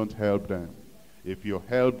church, don't help them. If you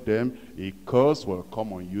help them, a curse will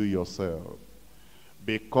come on you yourself.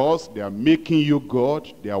 Because they are making you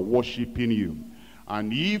God, they are worshiping you.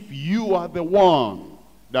 And if you are the one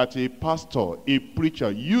that a pastor, a preacher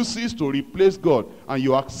uses to replace God, and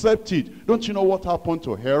you accept it, don't you know what happened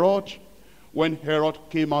to Herod? When Herod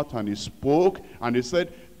came out and he spoke, and he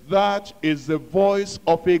said, that is the voice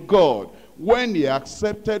of a God. When he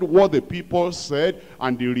accepted what the people said,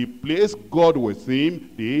 and they replaced God with him,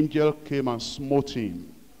 the angel came and smote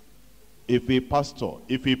him. If a pastor,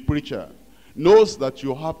 if a preacher knows that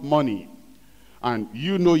you have money, and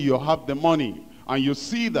you know you have the money, and you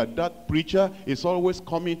see that that preacher is always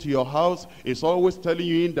coming to your house, is always telling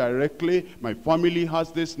you indirectly, my family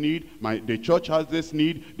has this need, the church has this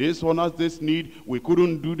need, this one has this need, we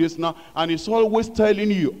couldn't do this now. And it's always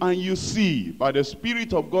telling you, and you see by the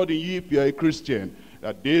Spirit of God in you, if you're a Christian,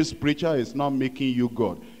 that this preacher is not making you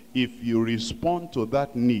God. If you respond to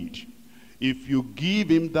that need, if you give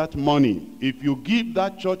him that money, if you give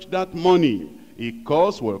that church that money, a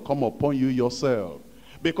curse will come upon you yourself.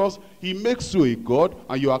 Because he makes you a God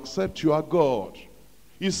and you accept you are God.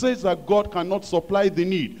 He says that God cannot supply the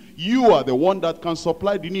need. You are the one that can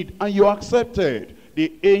supply the need, and you accept it.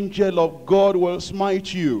 The angel of God will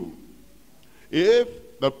smite you. If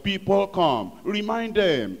the people come, remind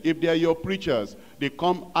them, if they are your preachers, they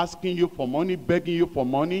come asking you for money, begging you for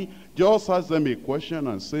money, just ask them a question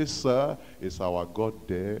and say, sir, is our God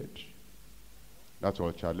dead? That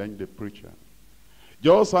will challenge the preacher.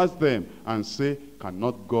 Just ask them and say,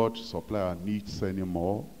 cannot God supply our needs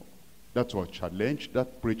anymore? That will challenge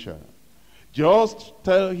that preacher. Just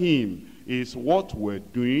tell him, is what we're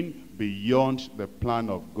doing beyond the plan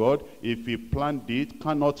of God? If he planned it,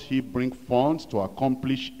 cannot he bring funds to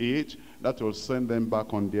accomplish it? That will send them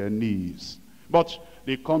back on their knees. But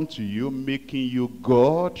they come to you making you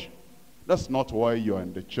God. That's not why you're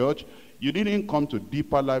in the church. You didn't come to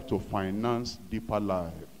Deeper Life to finance Deeper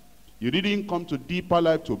Life. You didn't come to Deeper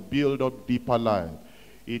Life to build up Deeper Life.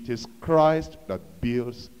 It is Christ that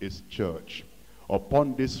builds his church.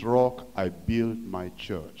 Upon this rock I build my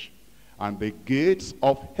church, and the gates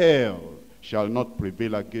of hell shall not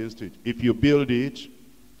prevail against it. If you build it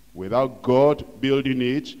without God building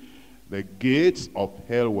it, the gates of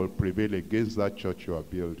hell will prevail against that church you are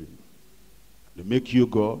building. They make you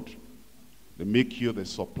God. They make you the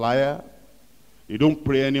supplier. They don't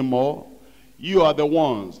pray anymore. You are the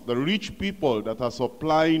ones, the rich people that are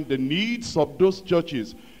supplying the needs of those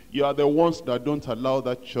churches. You are the ones that don't allow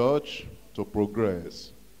that church to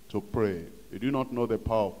progress, to pray. They do not know the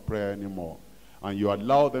power of prayer anymore. And you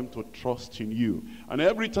allow them to trust in you. And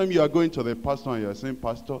every time you are going to the pastor and you are saying,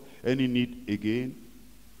 Pastor, any need again?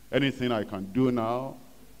 Anything I can do now?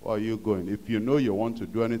 Where are you going? If you know you want to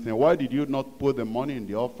do anything, why did you not put the money in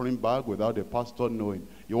the offering bag without the pastor knowing?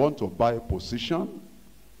 You want to buy a position?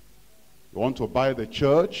 You want to buy the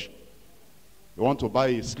church? You want to buy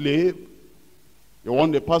a slave? You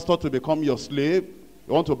want the pastor to become your slave?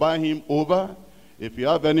 You want to buy him over? If you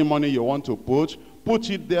have any money you want to put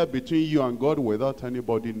it there between you and God without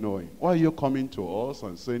anybody knowing. Why are you coming to us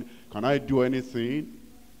and saying, can I do anything?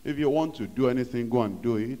 If you want to do anything, go and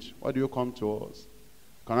do it. Why do you come to us?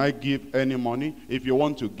 Can I give any money? If you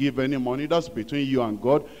want to give any money, that's between you and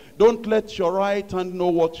God. Don't let your right hand know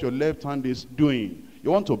what your left hand is doing.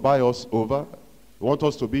 You want to buy us over? You want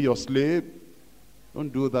us to be your slave?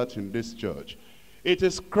 Don't do that in this church. It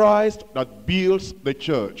is Christ that builds the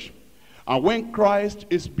church. And when Christ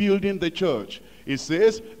is building the church, it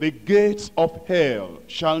says, the gates of hell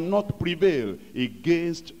shall not prevail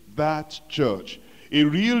against that church. A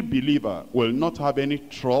real believer will not have any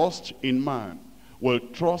trust in man, will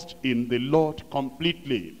trust in the Lord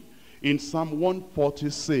completely. In Psalm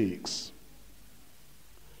 146,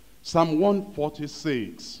 Psalm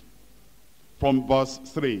 146, from verse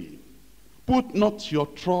 3, put not your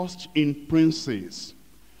trust in princes,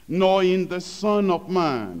 nor in the Son of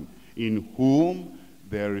Man, in whom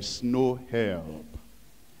there is no help.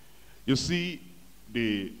 You see,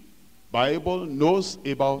 the Bible knows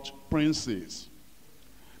about princes.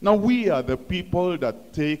 Now we are the people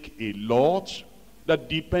that take a lot, that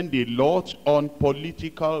depend a lot on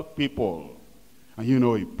political people. And you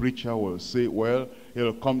know, a preacher will say, well,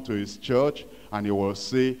 he'll come to his church and he will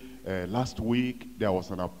say, last week there was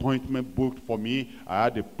an appointment booked for me. I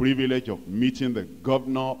had the privilege of meeting the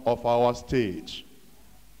governor of our state.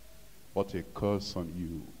 What a curse on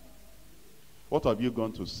you. What have you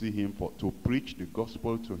gone to see him for? To preach the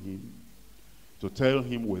gospel to him? To tell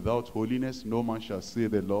him without holiness no man shall see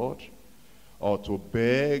the Lord? Or to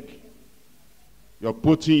beg? You're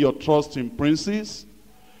putting your trust in princes?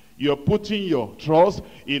 You're putting your trust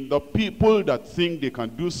in the people that think they can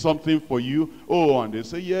do something for you. Oh, and they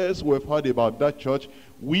say, yes, we've heard about that church.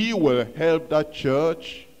 We will help that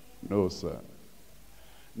church. No, sir.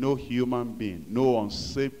 No human being, no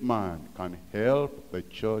unsaved man can help the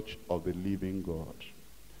church of the living God.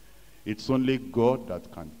 It's only God that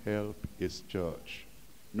can help his church.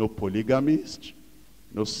 No polygamist,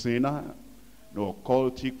 no sinner, no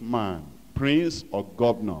occultic man, prince or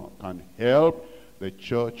governor can help the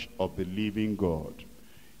church of the living God.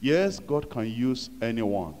 Yes, God can use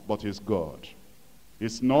anyone, but it's God.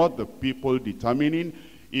 It's not the people determining.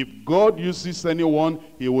 If God uses anyone,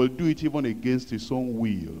 he will do it even against his own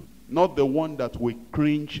will. Not the one that will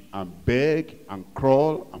cringe and beg and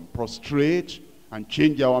crawl and prostrate and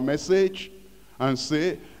change our message and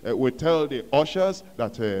say, we tell the ushers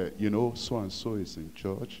that, you know, so-and-so is in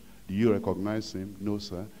church. Do you recognize him? No,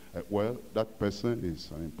 sir. Well, that person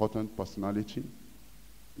is an important personality.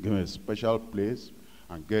 Give him a special place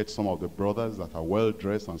and get some of the brothers that are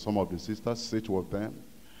well-dressed and some of the sisters, sit with them.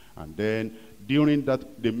 And then during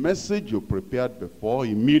that, the message you prepared before,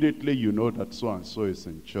 immediately you know that so-and-so is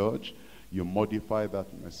in church, you modify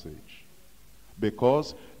that message.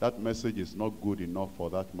 Because that message is not good enough for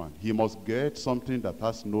that man. He must get something that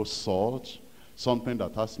has no salt, something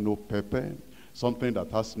that has no pepper, something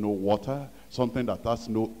that has no water, something that has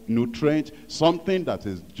no nutrient, something that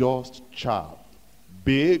is just chaff,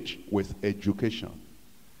 baked with education.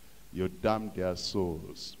 You damn their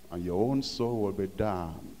souls, and your own soul will be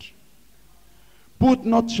damned. Put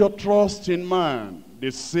not your trust in man.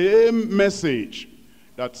 The same message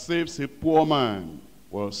that saves a poor man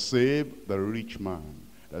will save the rich man.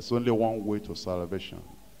 There's only one way to salvation.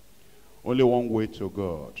 Only one way to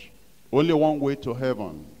God. Only one way to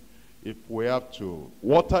heaven. If we have to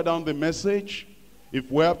water down the message, if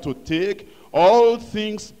we have to take all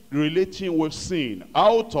things relating with sin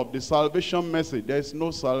out of the salvation message, there is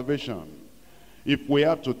no salvation. If we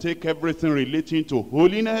have to take everything relating to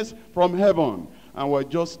holiness from heaven, and we're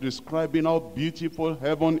just describing how beautiful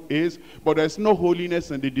heaven is, but there's no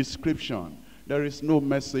holiness in the description. There is no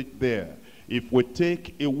message there. If we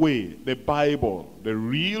take away the Bible, the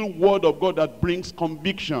real word of God that brings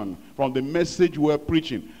conviction from the message we're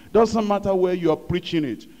preaching, doesn't matter where you are preaching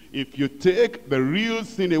it. If you take the real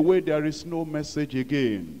thing away, there is no message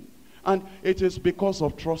again. And it is because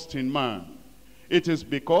of trust in man. It is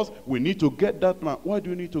because we need to get that man. Why do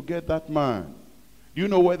you need to get that man? Do you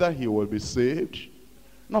know whether he will be saved?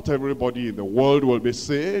 Not everybody in the world will be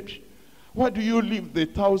saved. Why do you leave the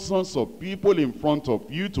thousands of people in front of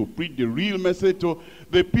you to preach the real message to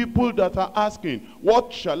the people that are asking,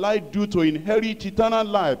 what shall I do to inherit eternal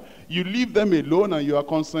life? You leave them alone and you are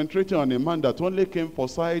concentrating on a man that only came for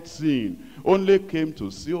sightseeing, only came to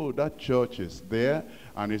see, oh, that church is there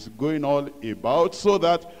and it's going all about, so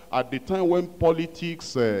that at the time when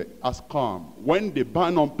politics has come, when the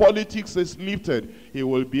ban on politics is lifted, he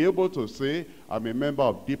will be able to say, I'm a member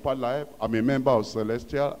of Deeper Life, I'm a member of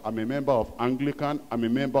Celestial, I'm a member of Anglican, I'm a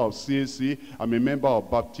member of CAC, I'm a member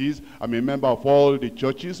of Baptist, I'm a member of all the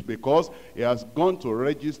churches, because he has gone to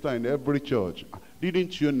register in every church.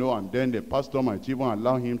 Didn't you know? And then the pastor might even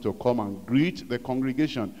allow him to come and greet the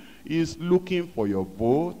congregation. He's looking for your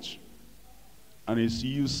vote, and he's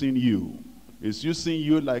using you. He's using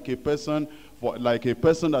you like a person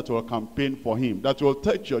that will campaign for him, that will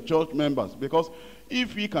take your church members. Because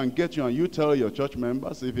if he can get you and you tell your church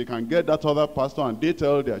members, if he can get that other pastor and they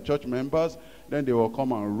tell their church members, then they will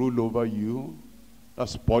come and rule over you.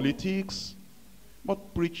 That's politics.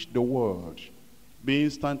 But preach the word. Be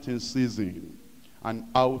instant in season and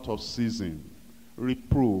out of season.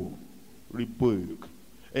 Reprove, rebuke,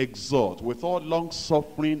 exhort with all long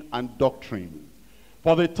suffering and doctrine.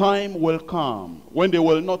 For the time will come when they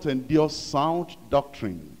will not endure sound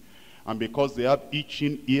doctrine. And because they have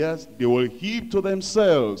itching ears, they will heap to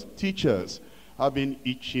themselves teachers having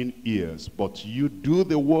itching ears. But you do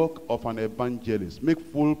the work of an evangelist. Make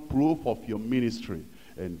full proof of your ministry.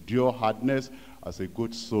 Endure hardness as a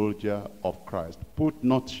good soldier of Christ. Put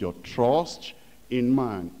not your trust in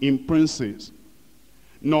man, in princes,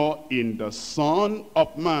 nor in the Son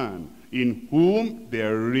of Man, in whom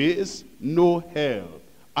there is no help.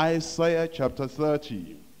 Isaiah chapter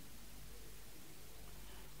 30.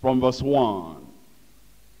 From verse 1.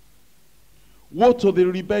 Woe to the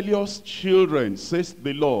rebellious children, says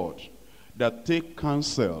the Lord, that take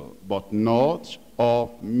counsel, but not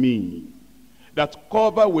of me, that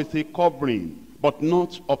cover with a covering, but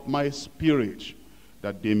not of my spirit,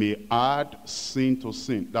 that they may add sin to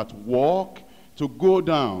sin, that walk to go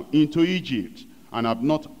down into Egypt, and have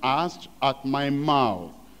not asked at my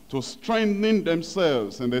mouth, to strengthen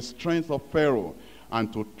themselves in the strength of Pharaoh,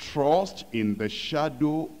 and to trust in the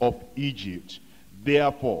shadow of Egypt.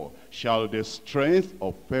 Therefore shall the strength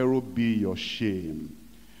of Pharaoh be your shame.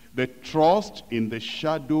 The trust in the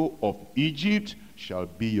shadow of Egypt shall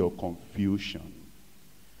be your confusion.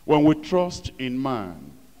 When we trust in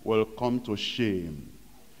man, we'll come to shame.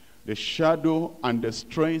 The shadow and the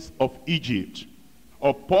strength of Egypt,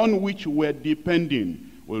 upon which we're depending,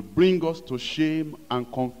 will bring us to shame and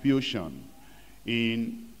confusion.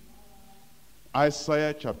 In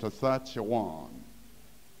Isaiah chapter 31.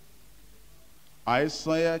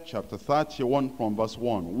 Isaiah chapter 31 from verse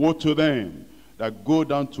 1. Woe to them that go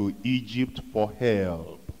down to Egypt for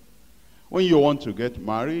help. When you want to get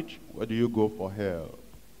married, where do you go for help?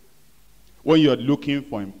 When you're looking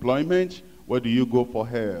for employment, where do you go for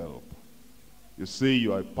help? You say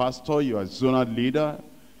you are a pastor, you are a zonal leader.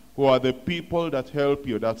 Who are the people that help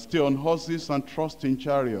you, that stay on horses and trust in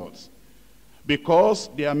chariots? Because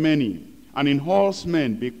they are many, and in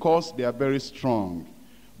horsemen, because they are very strong.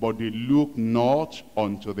 But they look not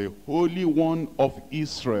unto the Holy One of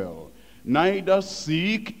Israel, neither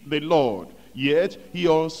seek the Lord, yet he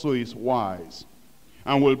also is wise,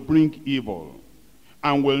 and will bring evil,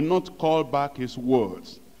 and will not call back his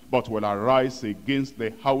words, but will arise against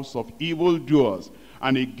the house of evildoers,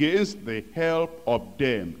 and against the help of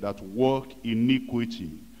them that work iniquity.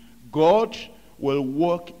 God will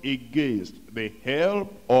work against the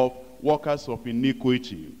help of workers of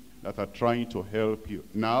iniquity that are trying to help you.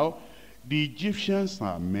 Now, the Egyptians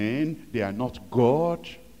are men, they are not God.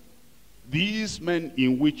 These men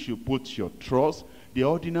in which you put your trust, the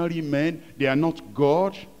ordinary men, they are not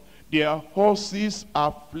God. Their horses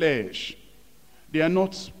are flesh. They are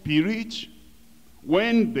not spirit.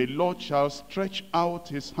 When the Lord shall stretch out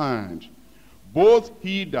his hand, both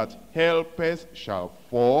he that helpeth shall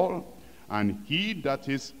fall, and he that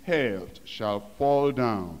is helped shall fall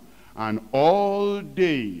down, and all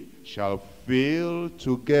they shall fail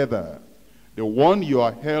together. The one you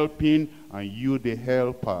are helping, and you the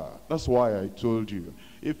helper. That's why I told you,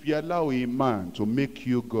 if you allow a man to make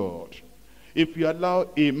you God, if you allow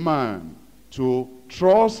a man to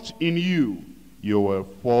trust in you, you will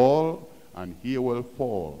fall and he will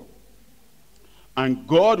fall. And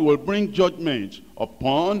God will bring judgment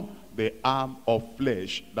upon the arm of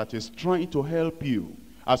flesh that is trying to help you,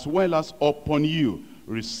 as well as upon you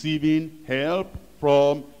receiving help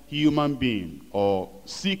from human beings or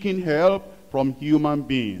seeking help from human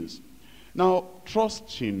beings. Now,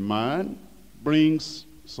 trusting man brings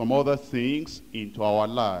some other things into our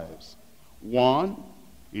lives. One,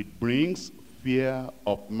 it brings fear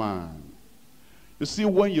of man. You see,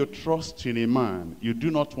 when you trust in a man, you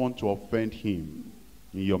do not want to offend him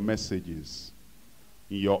in your messages,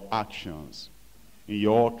 in your actions, in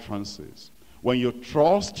your utterances. When you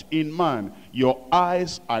trust in man, your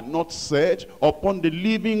eyes are not set upon the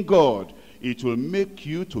living God. It will make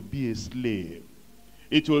you to be a slave.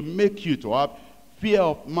 It will make you to have fear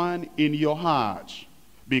of man in your heart,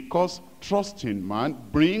 because trusting man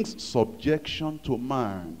brings subjection to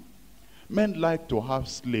man. Men like to have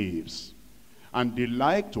slaves, and they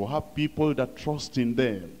like to have people that trust in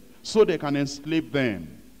them so they can enslave them.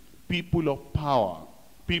 People of power,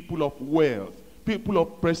 people of wealth, people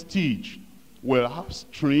of prestige will have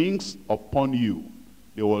strings upon you.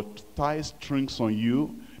 They will tie strings on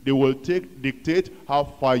you. They will dictate how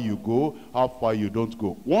far you go, how far you don't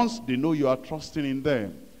go. Once they know you are trusting in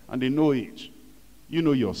them, and they know it, you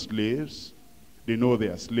know your slaves, they know they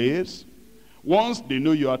are slaves. Once they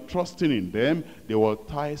know you are trusting in them, they will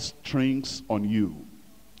tie strings on you.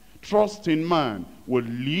 Trust in man will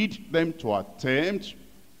lead them to attempt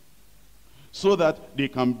so that they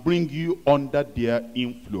can bring you under their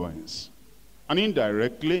influence. And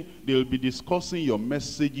indirectly, they'll be discussing your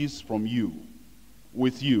messages from you,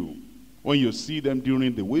 with you, when you see them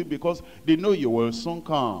during the week, because they know you will soon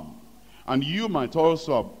come. And you might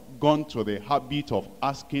also have gone to the habit of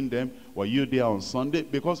asking them, were you there on Sunday?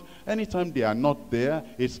 Because anytime they are not there,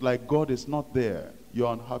 it's like God is not there.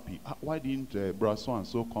 You're unhappy. Why didn't Brother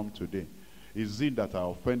so-and-so come today? Is it that I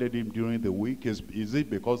offended him during the week? Is it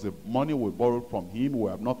because the money we borrowed from him we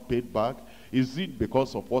have not paid back? Is it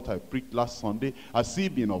because of what I preached last Sunday? Has he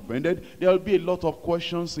been offended? There will be a lot of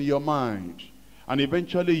questions in your mind. And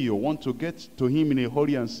eventually you want to get to him in a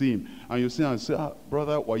hurry and see him. And you say,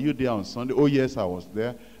 brother, were you there on Sunday? Oh, yes, I was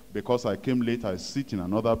there. Because I came late, I sit in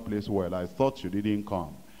another place where I thought you didn't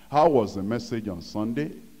come. How was the message on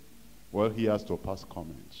Sunday? Well, he has to pass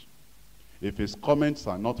comments. If his comments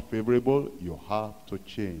are not favorable, you have to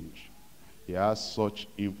change. He has such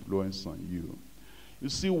influence on you. You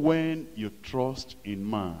see, when you trust in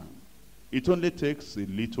man, it only takes a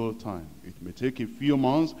little time. It may take a few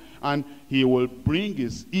months, and he will bring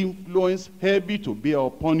his influence heavy to bear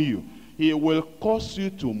upon you. He will cause you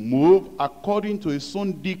to move according to his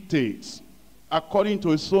own dictates, according to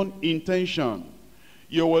his own intention.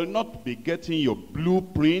 You will not be getting your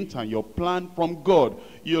blueprint and your plan from God.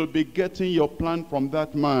 You'll be getting your plan from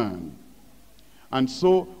that man. And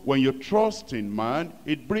so, when you trust in man,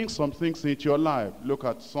 it brings some things into your life. Look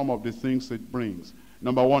at some of the things it brings.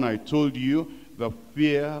 Number one, I told you, the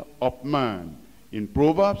fear of man. In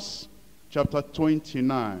Proverbs chapter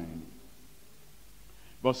 29,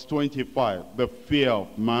 verse 25, the fear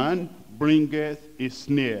of man bringeth a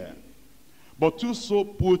snare. But whoso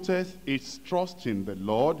putteth his trust in the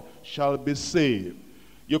Lord shall be saved.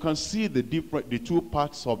 You can see the two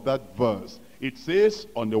parts of that verse. It says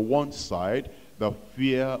on the one side, the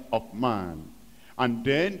fear of man. And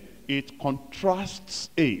then it contrasts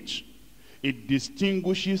it. It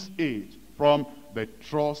distinguishes it from the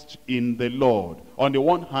trust in the Lord. On the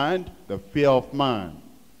one hand, the fear of man.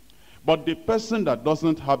 But the person that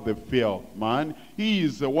doesn't have the fear of man, he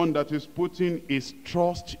is the one that is putting his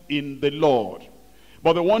trust in the Lord.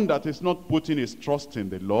 But the one that is not putting his trust in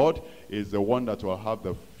the Lord is the one that will have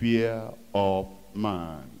the fear of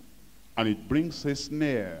man. And it brings a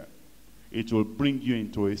snare. It will bring you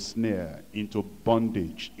into a snare, into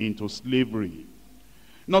bondage, into slavery.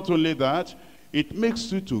 Not only that, it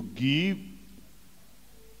makes you to give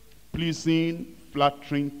pleasing,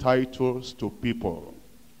 flattering titles to people.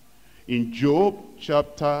 In Job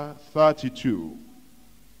chapter 32,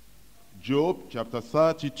 Job chapter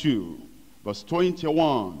 32, verse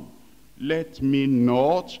 21, let me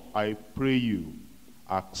not, I pray you,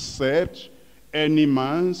 accept any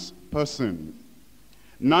man's person,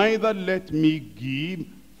 neither let me give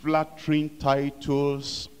flattering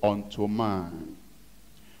titles unto man.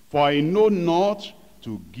 For I know not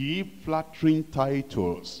to give flattering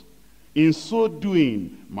titles. In so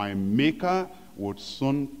doing, my Maker would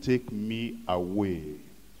soon take me away.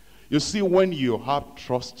 You see, when you have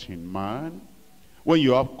trust in man, when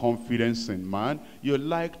you have confidence in man, you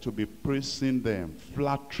like to be praising them,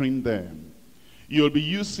 flattering them. You'll be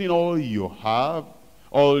using all you have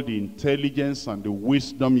all the intelligence and the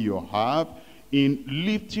wisdom you have in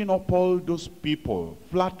lifting up all those people,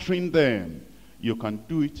 flattering them. You can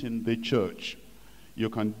do it in the church. You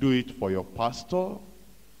can do it for your pastor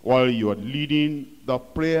while you are leading the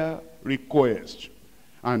prayer request.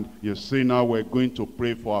 And you say, now we're going to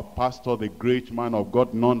pray for our pastor, the great man of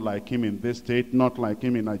God, none like him in this state, not like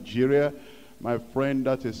him in Nigeria. My friend,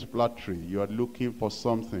 that is flattery. You are looking for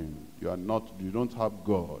something. You don't have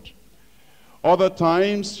God. Other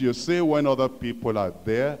times, you say when other people are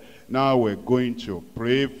there, now we're going to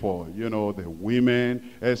pray for, the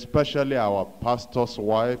women, especially our pastor's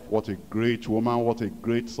wife. What a great woman, what a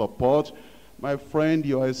great support. My friend,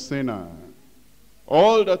 you are a sinner.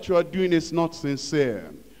 All that you are doing is not sincere.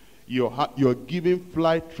 You're giving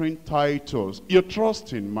flattering titles. You're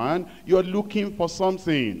trusting man. You're looking for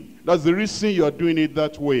something. That's the reason you're doing it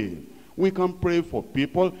that way. We can pray for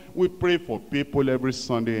people. We pray for people every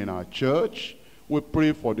Sunday in our church. We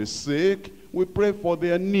pray for the sick. We pray for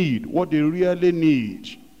their need, what they really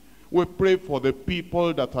need. We pray for the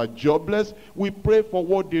people that are jobless. We pray for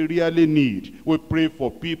what they really need. We pray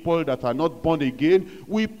for people that are not born again.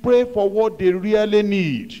 We pray for what they really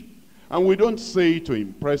need. And we don't say it to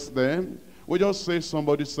impress them. We just say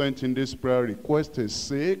somebody sent in this prayer request is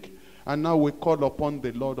sick, and now we call upon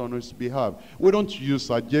the Lord on his behalf. We don't use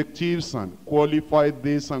adjectives and qualify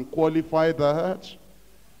this and qualify that.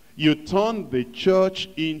 You turn the church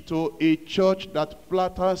into a church that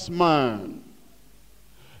flatters man.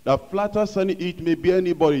 That flatters, and it may be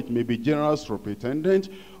anybody. It may be general superintendent,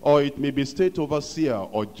 or it may be state overseer,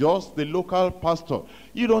 or just the local pastor.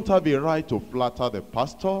 You don't have a right to flatter the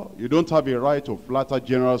pastor. You don't have a right to flatter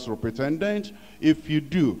general superintendent. If you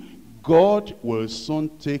do, God will soon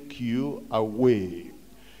take you away.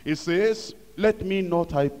 He says, let me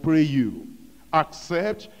not, I pray you,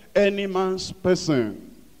 accept any man's person.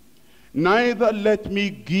 Neither let me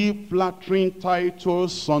give flattering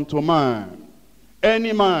titles unto man.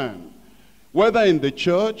 Any man, whether in the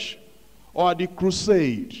church or at the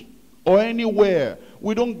crusade or anywhere,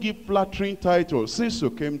 we don't give flattering titles. Since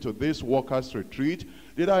you came to this workers' retreat,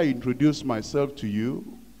 did I introduce myself to you?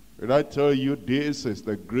 Did I tell you this is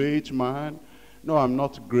the great man? No, I'm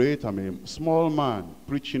not great. I'm a small man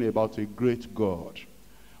preaching about a great God.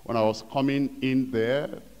 When I was coming in there,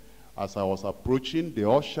 as I was approaching, the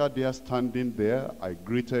usher there standing there, I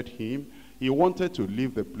greeted him. He wanted to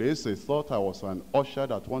leave the place. He thought I was an usher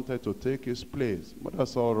that wanted to take his place. But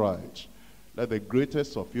that's all right. Let the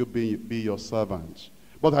greatest of you be your servant.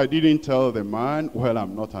 But I didn't tell the man, well,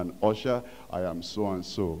 I'm not an usher. I am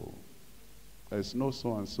so-and-so. There's no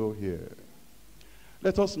so-and-so here.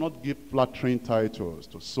 Let us not give flattering titles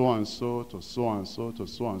to so-and-so, to so-and-so, to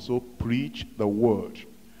so-and-so. Preach the word.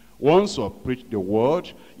 Once you have preached the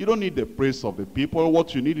word, you don't need the praise of the people.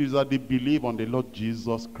 What you need is that they believe on the Lord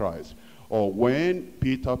Jesus Christ. Or when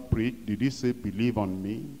Peter preached, did he say, believe on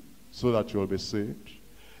me so that you will be saved?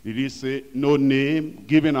 Did he say, no name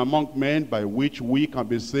given among men by which we can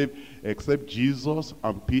be saved except Jesus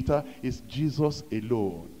and Peter? It's Jesus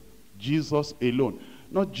alone. Jesus alone.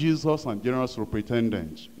 Not Jesus and general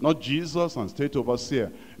superintendent. Not Jesus and state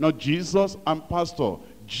overseer. Not Jesus and pastor.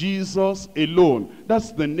 Jesus alone.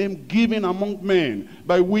 That's the name given among men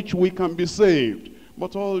by which we can be saved.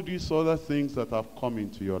 But all these other things that have come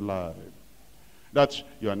into your life, that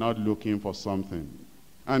you are not looking for something.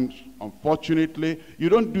 And unfortunately, you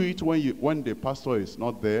don't do it when the pastor is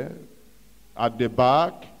not there. At the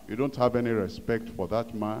back, you don't have any respect for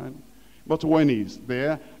that man. But when he's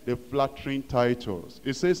there, the flattering titles.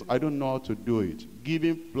 It says, I don't know how to do it.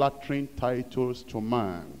 Giving flattering titles to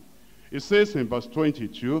man. It says in verse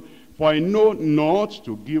 22, for I know not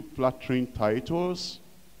to give flattering titles.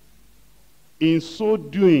 In so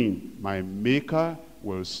doing, my Maker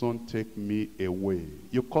will soon take me away.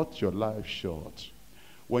 You cut your life short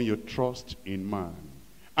when you trust in man.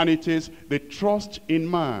 And it is the trust in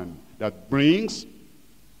man that brings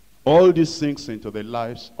all these things into the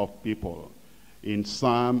lives of people. In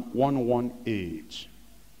Psalm 118,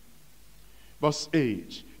 verse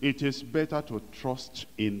 8, it is better to trust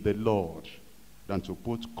in the Lord than to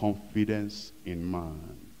put confidence in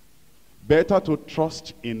man. Better to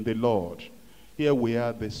trust in the Lord. Here we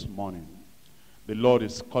are this morning. The Lord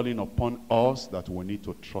is calling upon us that we need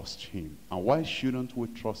to trust him. And why shouldn't we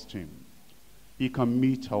trust him? He can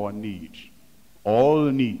meet our need. All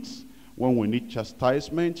needs. When we need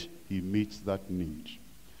chastisement, he meets that need.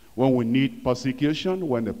 When we need persecution,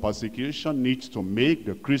 when the persecution needs to make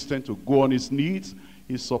the Christian to go on his needs,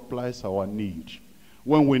 he supplies our need.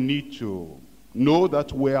 When we need to know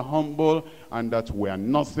that we are humble and that we are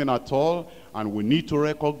nothing at all, and we need to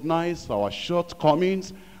recognize our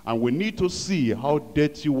shortcomings, and we need to see how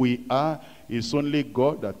dirty we are. It's only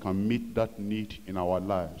God that can meet that need in our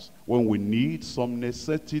lives. When we need some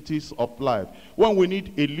necessities of life, when we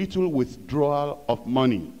need a little withdrawal of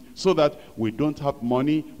money, so that we don't have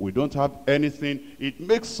money, we don't have anything, it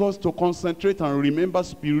makes us to concentrate and remember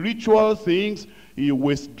spiritual things. He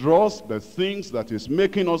withdraws the things that is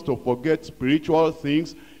making us to forget spiritual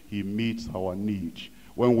things. He meets our need.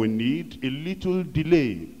 When we need a little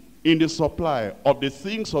delay in the supply of the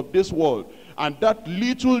things of this world, and that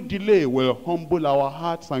little delay will humble our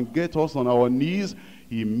hearts and get us on our knees,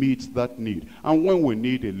 he meets that need. And when we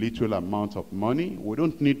need a little amount of money, we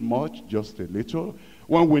don't need much, just a little.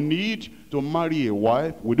 When we need to marry a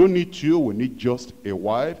wife, we don't need two, we need just a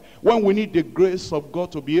wife. When we need the grace of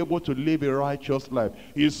God to be able to live a righteous life,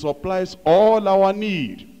 he supplies all our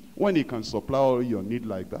need. When he can supply all your need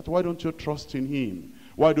like that, why don't you trust in him?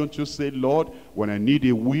 Why don't you say, Lord, when I need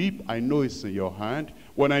a whip, I know it's in your hand.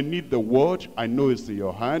 When I need the word, I know it's in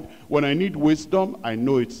your hand. When I need wisdom, I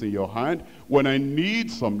know it's in your hand. When I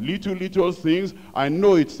need some little things, I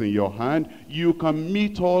know it's in your hand. You can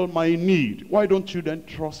meet all my need. Why don't you then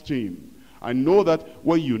trust him? I know that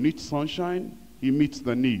when you need sunshine, he meets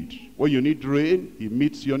the need. When you need rain, he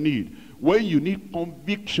meets your need. When you need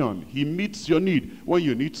conviction, he meets your need. When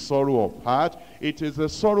you need sorrow of heart, it is the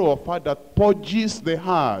sorrow of heart that purges the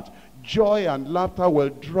heart. Joy and laughter will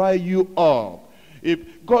dry you up. If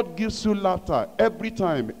God gives you laughter every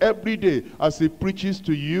time, every day, as he preaches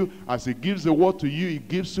to you, as he gives the word to you, he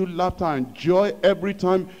gives you laughter and joy every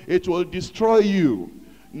time, it will destroy you.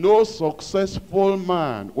 No successful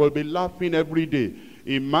man will be laughing every day.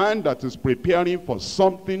 A man that is preparing for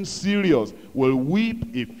something serious will weep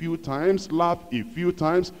a few times, laugh a few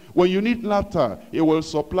times. When you need laughter, it will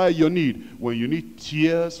supply your need. When you need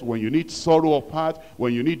tears, when you need sorrow of heart,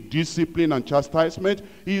 when you need discipline and chastisement,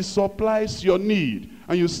 he supplies your need.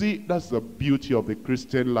 And you see, that's the beauty of the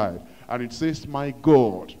Christian life. And it says, my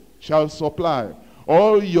God shall supply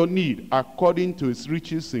all your need according to his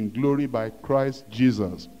riches in glory by Christ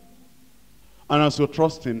Jesus. And as you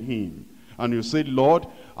trust in him, and you say, Lord,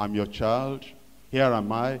 I'm your child. Here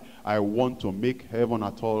am I want to make heaven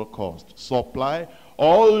at all cost. Supply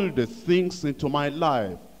all the things into my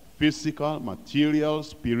life, physical, material,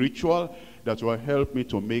 spiritual, that will help me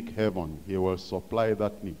to make heaven. He will supply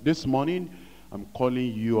that need. This morning, I'm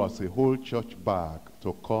calling you as a whole church back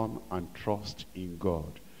to come and trust in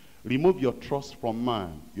God. Remove your trust from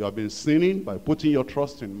man. You have been sinning by putting your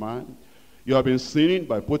trust in man. You have been sinning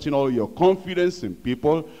by putting all your confidence in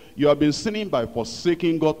people. You have been sinning by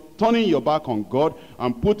forsaking God, turning your back on God,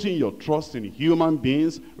 and putting your trust in human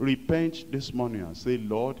beings. Repent this morning and say,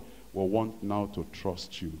 Lord, we want now to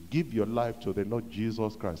trust you. Give your life to the Lord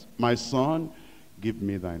Jesus Christ. My son, give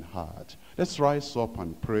me thine heart. Let's rise up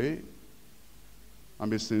and pray. And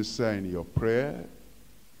be sincere in your prayer.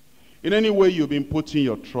 In any way you've been putting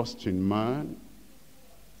your trust in man,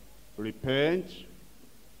 repent.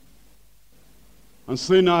 And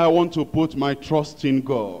say, now I want to put my trust in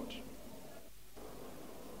God.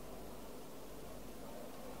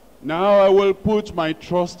 Now I will put my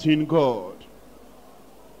trust in God.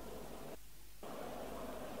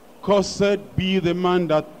 Cursed be the man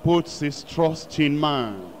that puts his trust in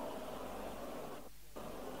man,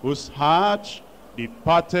 whose heart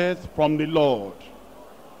departeth from the Lord.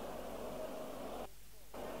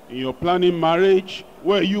 In your planning marriage,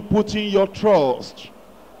 where are you putting your trust?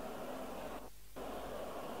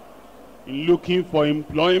 In looking for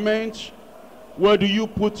employment, where do you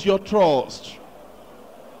put your trust?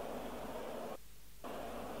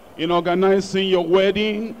 In organizing your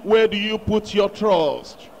wedding, where do you put your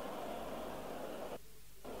trust?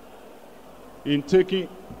 In taking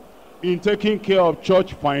care of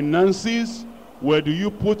church finances, where do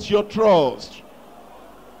you put your trust?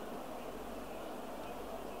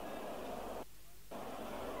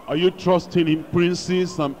 Are you trusting in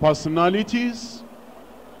princes and personalities?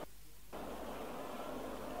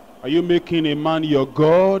 Are you making a man your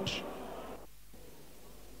God?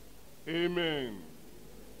 Amen.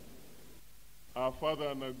 Our Father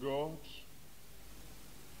and our God,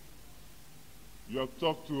 you have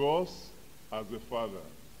talked to us as a father.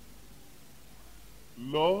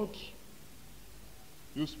 Lord,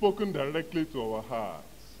 you've spoken directly to our hearts.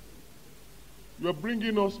 You are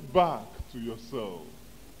bringing us back to yourself.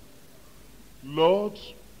 Lord,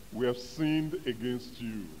 we have sinned against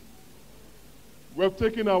you. We have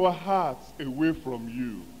taken our hearts away from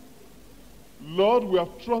you. Lord, we have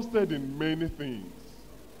trusted in many things.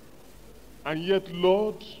 And yet,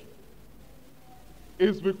 Lord,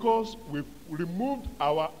 it's because we've removed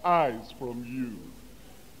our eyes from you.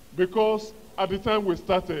 Because at the time we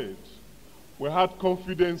started, We had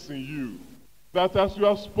confidence in you, that as you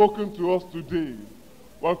have spoken to us today,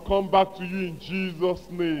 we'll come back to you in Jesus'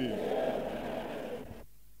 name.